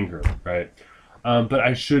is anger, right? But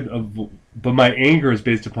my anger is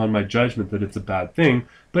based upon my judgment that it's a bad thing,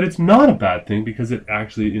 but it's not a bad thing because it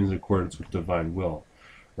actually is in accordance with divine will,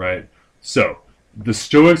 right? So the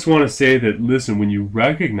Stoics want to say that, listen, when you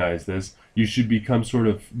recognize this, you should become sort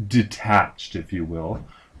of detached, if you will,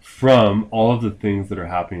 from all of the things that are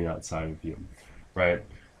happening outside of you, right?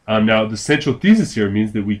 Now, the central thesis here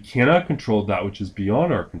means that we cannot control that which is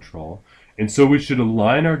beyond our control, and so we should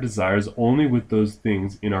align our desires only with those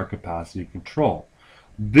things in our capacity to control.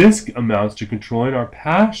 This amounts to controlling our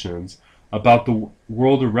passions about the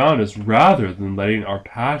world around us rather than letting our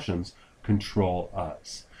passions control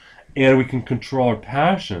us. And we can control our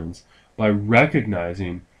passions by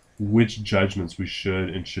recognizing which judgments we should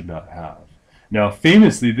and should not have. Now,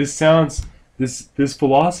 famously, this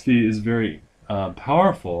philosophy is very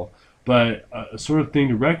powerful, but a sort of thing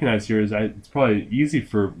to recognize here is it's probably easy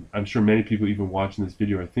for, I'm sure many people even watching this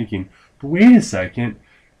video are thinking, but wait a second,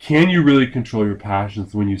 can you really control your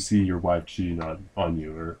passions when you see your wife cheating on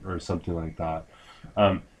you or something like that?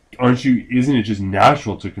 Isn't it just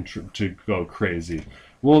natural to go crazy?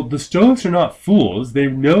 Well, the Stoics are not fools. They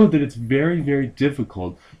know that it's very, very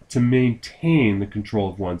difficult to maintain the control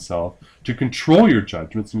of oneself, to control your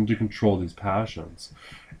judgments, and to control these passions.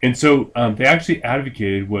 And so they actually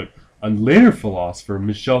advocated what a later philosopher,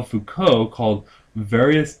 Michel Foucault, called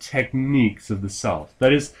various techniques of the self.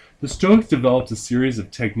 That is, the Stoics developed a series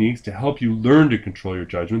of techniques to help you learn to control your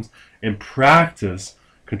judgments and practice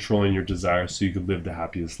controlling your desires so you could live the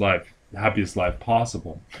happiest life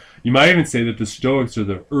possible. You might even say that the Stoics are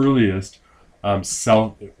the earliest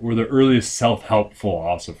self-help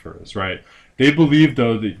philosophers, right? They believe,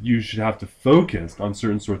 though, that you should have to focus on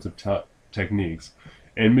certain sorts of techniques.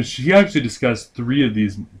 And he actually discussed 3 of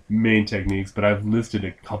these main techniques, but I've listed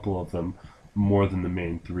a couple of them more than the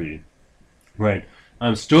main 3. Right.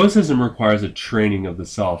 Stoicism requires a training of the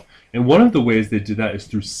self, and one of the ways they did that is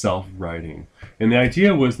through self-writing. And the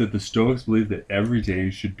idea was that the Stoics believed that every day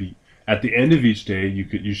you should be, at the end of each day,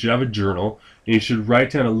 you should have a journal, and you should write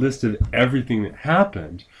down a list of everything that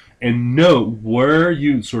happened, and note where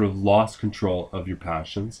you sort of lost control of your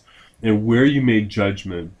passions, and where you made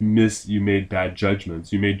you made bad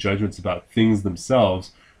judgments. You made judgments about things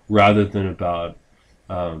themselves rather than about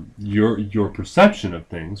your perception of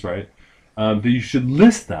things, right? That you should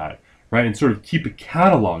list that, right, and sort of keep a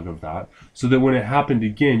catalog of that, so that when it happened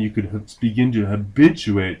again, you could begin to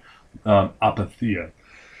habituate apatheia.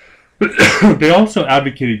 They also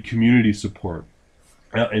advocated community support,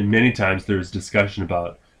 and many times there's discussion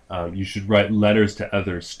about you should write letters to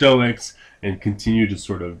other Stoics and continue to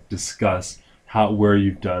sort of discuss where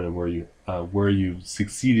you've done and where you've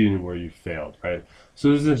succeeded and where you've failed, right? So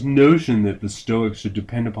there's this notion that the Stoics should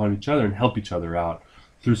depend upon each other and help each other out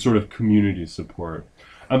through sort of community support.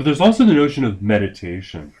 But there's also the notion of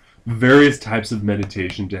meditation, various types of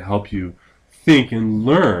meditation to help you think and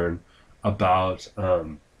learn about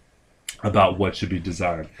what should be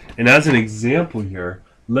desired. And as an example here,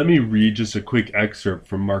 let me read just a quick excerpt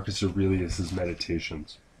from Marcus Aurelius's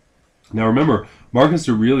Meditations. Now remember, Marcus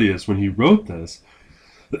Aurelius, when he wrote this,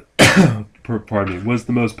 was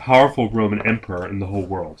the most powerful Roman emperor in the whole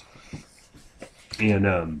world.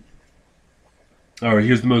 And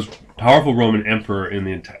he was the most powerful Roman emperor in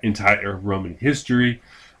the entire Roman history.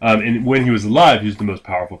 And when he was alive, he was the most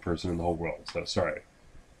powerful person in the whole world. So, sorry,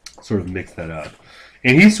 sort of mixed that up.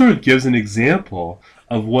 And he sort of gives an example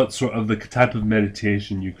of what sort of the type of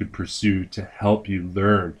meditation you could pursue to help you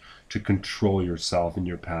learn to control yourself and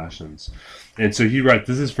your passions. And so he writes,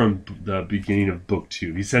 this is from the beginning of book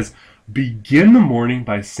 2. He says, begin the morning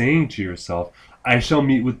by saying to yourself, I shall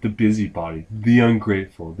meet with the busybody, the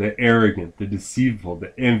ungrateful, the arrogant, the deceitful,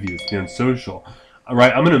 the envious, the unsocial. All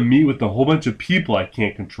right, I'm going to meet with a whole bunch of people I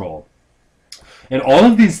can't control. And all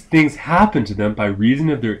of these things happen to them by reason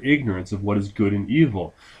of their ignorance of what is good and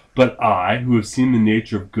evil. But I, who have seen the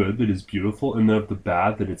nature of good that is beautiful, and of the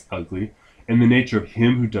bad that is ugly, and the nature of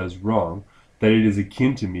him who does wrong, that it is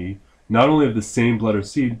akin to me, not only of the same blood or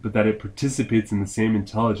seed, but that it participates in the same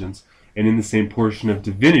intelligence and in the same portion of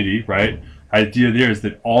divinity, right? The idea there is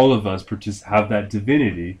that all of us have that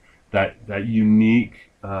divinity, that unique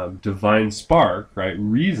divine spark, right?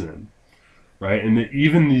 Reason, right? And that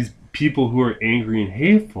even these people who are angry and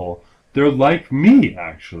hateful, they're like me,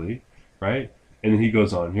 actually, right? And then he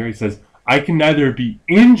goes on here. He says, I can neither be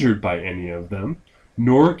injured by any of them,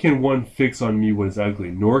 nor can one fix on me what is ugly,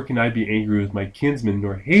 nor can I be angry with my kinsmen,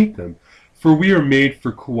 nor hate them. For we are made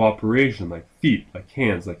for cooperation, like feet, like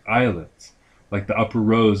hands, like eyelids, like the upper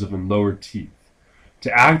rows of and lower teeth.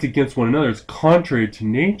 To act against one another is contrary to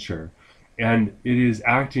nature, and it is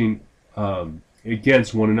acting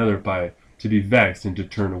against one another to be vexed and to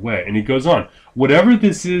turn away. And he goes on, whatever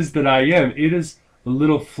this is that I am, it is a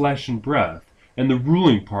little flesh and breath. And the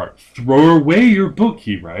ruling part, throw away your book,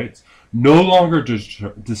 he writes. No longer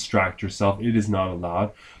distract yourself, it is not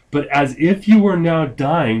allowed. But as if you were now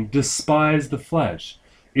dying, despise the flesh.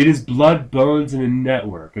 It is blood, bones, and a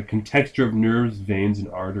network, a contexture of nerves, veins, and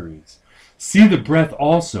arteries. See the breath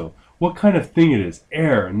also, what kind of thing it is,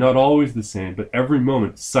 air, not always the same, but every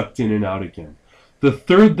moment sucked in and out again. The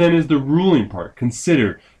third then is the ruling part.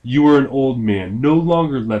 Consider, you are an old man. No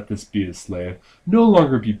longer let this be a slave. No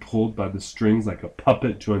longer be pulled by the strings like a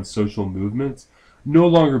puppet to unsocial movements. No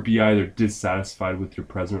longer be either dissatisfied with your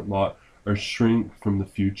present lot or shrink from the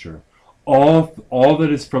future. All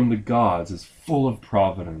that is from the gods is full of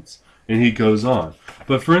providence. And he goes on.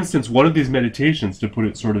 But for instance, one of these meditations, to put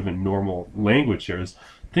it sort of in normal language here, is,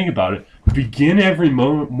 think about it, begin every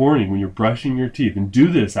morning when you're brushing your teeth, and do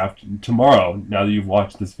this after tomorrow, now that you've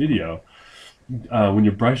watched this video, when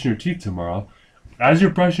you're brushing your teeth tomorrow, as you're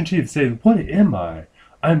brushing your teeth, say, what am I?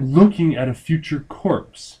 I'm looking at a future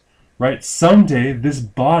corpse, right? Someday this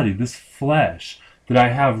body, this flesh that I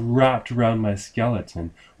have wrapped around my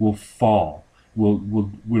skeleton will fall,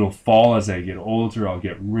 will fall as I get older. I'll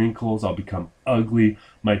get wrinkles. I'll become ugly.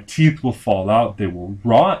 My teeth will fall out. They will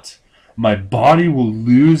rot. My body will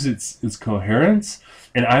lose its coherence,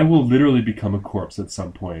 and I will literally become a corpse at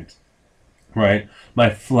some point. Right? My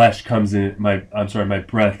flesh comes in. My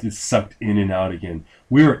breath is sucked in and out again.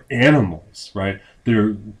 We're animals, right?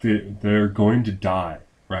 They're going to die,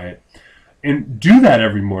 right? And do that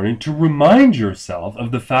every morning to remind yourself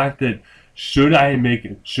of the fact that should I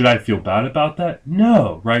feel bad about that?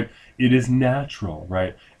 No, right? It is natural,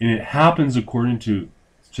 right? And it happens according to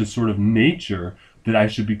sort of nature that I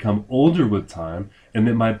should become older with time and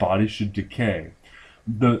that my body should decay.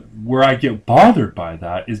 Where I get bothered by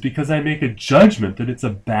that is because I make a judgment that it's a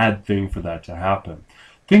bad thing for that to happen.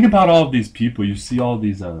 Think about all of these people. You see all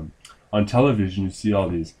these on television. You see all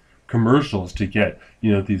these commercials to get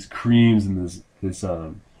these creams and this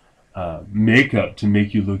makeup to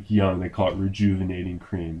make you look young. They call it rejuvenating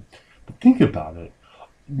cream. But think about it.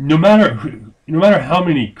 No matter how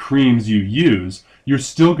many creams you use, you're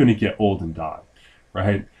still going to get old and die,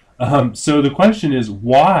 right? So the question is,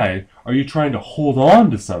 why are you trying to hold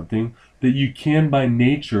on to something that you can by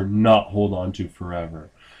nature not hold on to forever?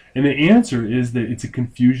 And the answer is that it's a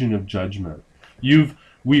confusion of judgment.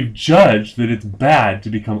 We've judged that it's bad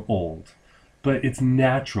to become old, but it's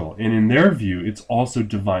natural. And in their view, it's also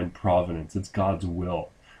divine providence. It's God's will,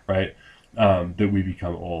 right? That we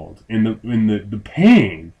become old. And the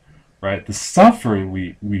pain, right? The suffering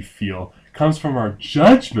we feel comes from our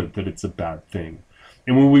judgment that it's a bad thing.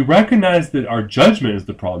 And when we recognize that our judgment is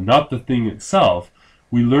the problem, not the thing itself,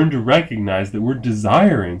 we learn to recognize that we're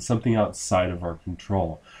desiring something outside of our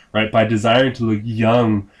control, right? By desiring to look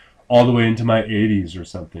young all the way into my 80s or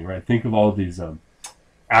something, right? Think of all of these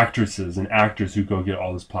actresses and actors who go get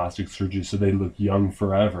all this plastic surgery so they look young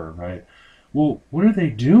forever, right? Well, what are they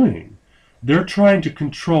doing? They're trying to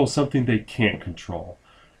control something they can't control.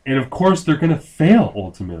 And of course, they're going to fail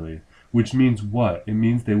ultimately. Which means what? It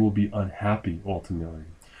means they will be unhappy ultimately.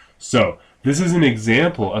 So this is an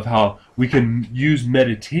example of how we can use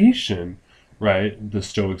meditation, right? The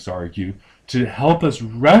Stoics argue, to help us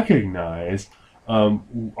recognize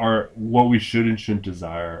what we should and shouldn't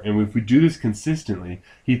desire. And if we do this consistently,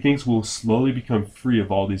 he thinks we'll slowly become free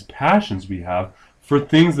of all these passions we have for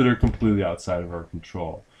things that are completely outside of our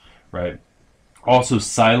control, right? Also,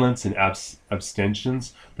 silence and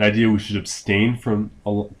abstentions, the idea we should abstain from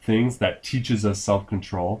things, that teaches us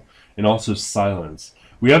self-control. And also silence.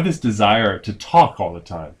 We have this desire to talk all the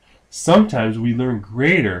time. Sometimes we learn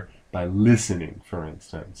greater by listening, for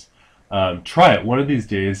instance. Try it one of these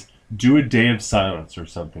days. Do a day of silence or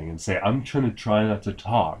something and say, I'm trying to try not to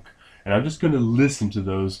talk. And I'm just going to listen to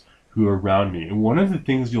those who are around me. And one of the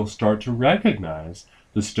things you'll start to recognize,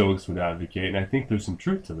 the Stoics would advocate, and I think there's some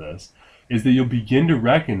truth to this, is that you'll begin to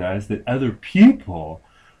recognize that other people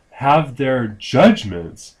have their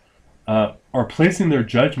judgments, are placing their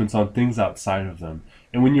judgments on things outside of them.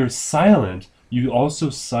 And when you're silent, you also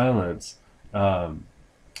silence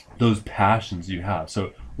those passions you have.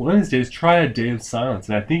 So one of these days, try a day of silence.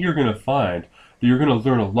 And I think you're going to find that you're going to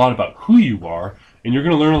learn a lot about who you are, and you're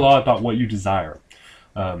going to learn a lot about what you desire,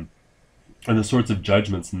 and the sorts of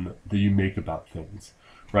judgments that you make about things,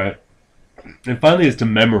 right? And finally is to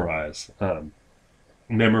memorize,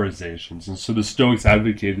 memorizations. And so the Stoics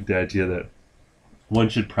advocated the idea that one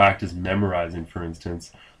should practice memorizing, for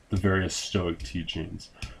instance, the various Stoic teachings,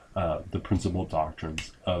 the principal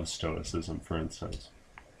doctrines of Stoicism, for instance.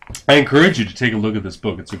 I encourage you to take a look at this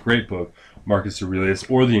book. It's a great book, Marcus Aurelius,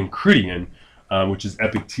 or the Epicurean, which is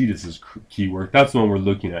Epictetus's key work. That's the one we're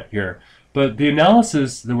looking at here. But the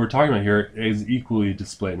analysis that we're talking about here is equally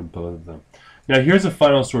displayed in both of them. Now here's a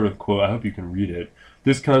final sort of quote. I hope you can read it.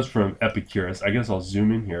 This comes from Epicurus. I guess I'll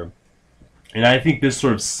zoom in here. And I think this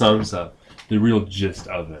sort of sums up the real gist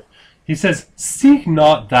of it. He says, seek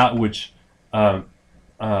not that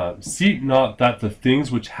the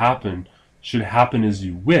things which happen should happen as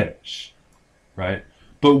you wish, right?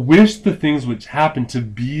 But wish the things which happen to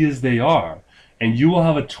be as they are, and you will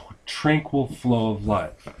have a tranquil flow of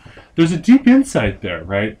life. There's a deep insight there,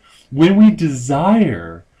 right? When we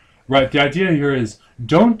desire, right, the idea here is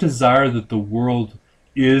don't desire that the world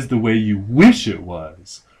is the way you wish it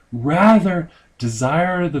was. Rather,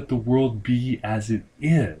 desire that the world be as it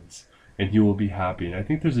is, and you will be happy. And I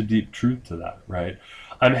think there's a deep truth to that, right?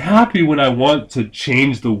 I'm happy when I want to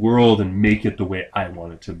change the world and make it the way I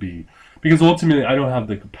want it to be. Because ultimately, I don't have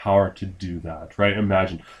the power to do that, right?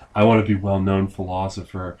 Imagine, I want to be a well-known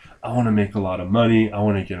philosopher. I want to make a lot of money. I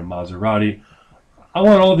want to get a Maserati. I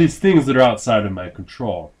want all these things that are outside of my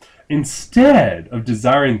control. Instead of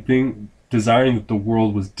desiring desiring that the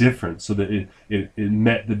world was different so that it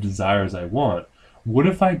met the desires I want? What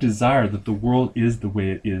if I desire that the world is the way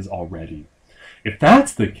it is already? If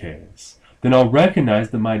that's the case, then I'll recognize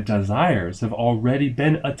that my desires have already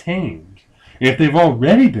been attained. And if they've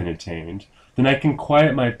already been attained, then I can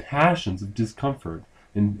quiet my passions of discomfort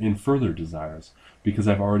in further desires, because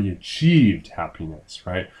I've already achieved happiness,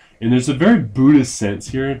 right? And there's a very Buddhist sense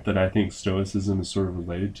here that I think Stoicism is sort of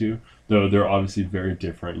related to, though they're obviously very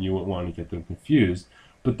different, and you won't want to get them confused.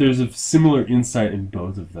 But there's a similar insight in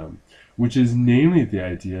both of them, which is namely the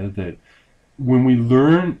idea that when we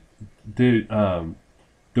learn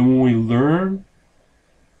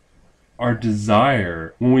our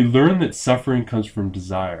desire, when we learn that suffering comes from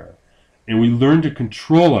desire, and we learn to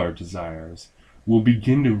control our desires, we'll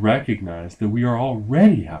begin to recognize that we are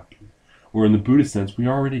already happy, or in the Buddhist sense, we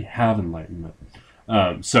already have enlightenment.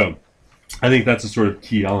 So I think that's a sort of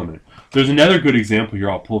key element. There's another good example here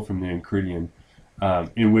I'll pull from the Epicurean,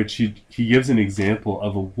 in which he gives an example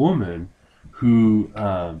of a woman who,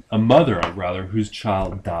 a mother rather, whose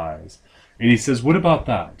child dies. And he says, what about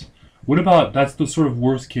that? What about, that's the sort of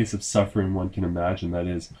worst case of suffering one can imagine, that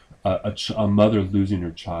is a mother losing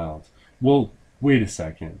her child. Well, wait a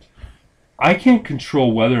second. I can't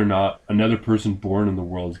control whether or not another person born in the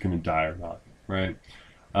world is going to die or not, right?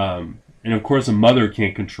 And of course, a mother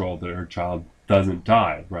can't control that her child doesn't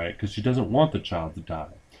die, right? Because she doesn't want the child to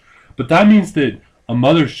die. But that means that a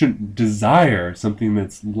mother shouldn't desire something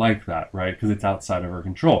that's like that, right? Because it's outside of her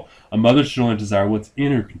control. A mother should only desire what's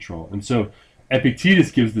in her control. And so Epictetus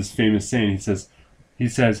gives this famous saying. He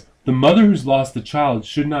says, the mother who's lost the child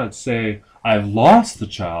should not say, I've lost the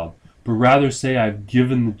child, but rather say, I've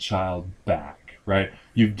given the child back, right?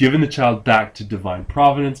 You've given the child back to divine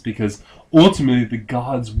providence, because ultimately the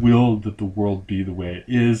gods willed that the world be the way it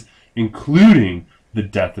is, including the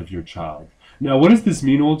death of your child. Now, what does this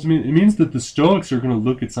mean ultimately? It means that the Stoics are going to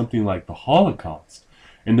look at something like the Holocaust,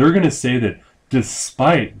 and they're going to say that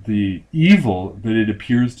despite the evil that it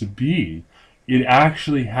appears to be, it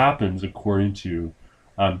actually happens according to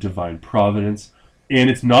divine providence, and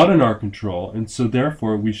it's not in our control, and so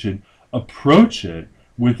therefore we should approach it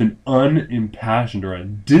with an unimpassioned or a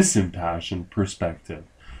disimpassioned perspective.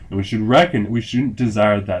 And we shouldn't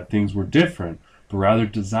desire that things were different, but rather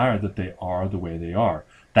desire that they are the way they are.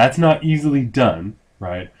 That's not easily done,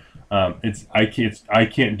 right? I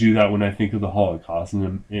can't do that when I think of the Holocaust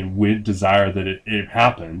and with desire that it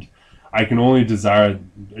happened. I can only desire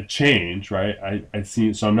a change, right?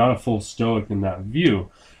 So I'm not a full Stoic in that view,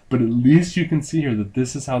 but at least you can see here that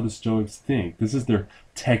this is how the Stoics think. This is their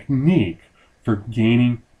technique for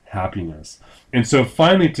gaining happiness. And so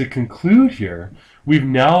finally, to conclude here, we've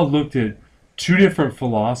now looked at two different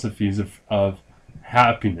philosophies of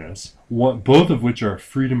happiness, both of which are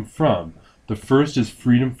freedom from. The first is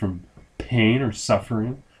freedom from pain or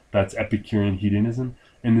suffering. That's Epicurean hedonism.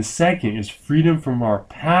 And the second is freedom from our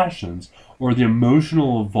passions, or the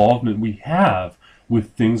emotional involvement we have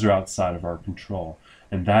with things that are outside of our control.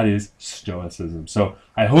 And that is Stoicism. So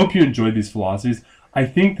I hope you enjoyed these philosophies. I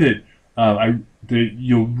think that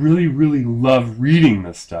you'll really, really love reading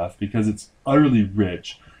this stuff, because it's utterly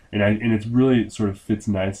rich, and it really sort of fits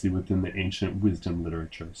nicely within the ancient wisdom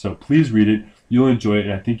literature. So please read it. You'll enjoy it,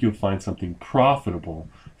 and I think you'll find something profitable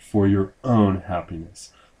for your own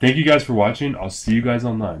happiness. Thank you guys for watching. I'll see you guys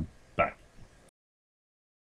online.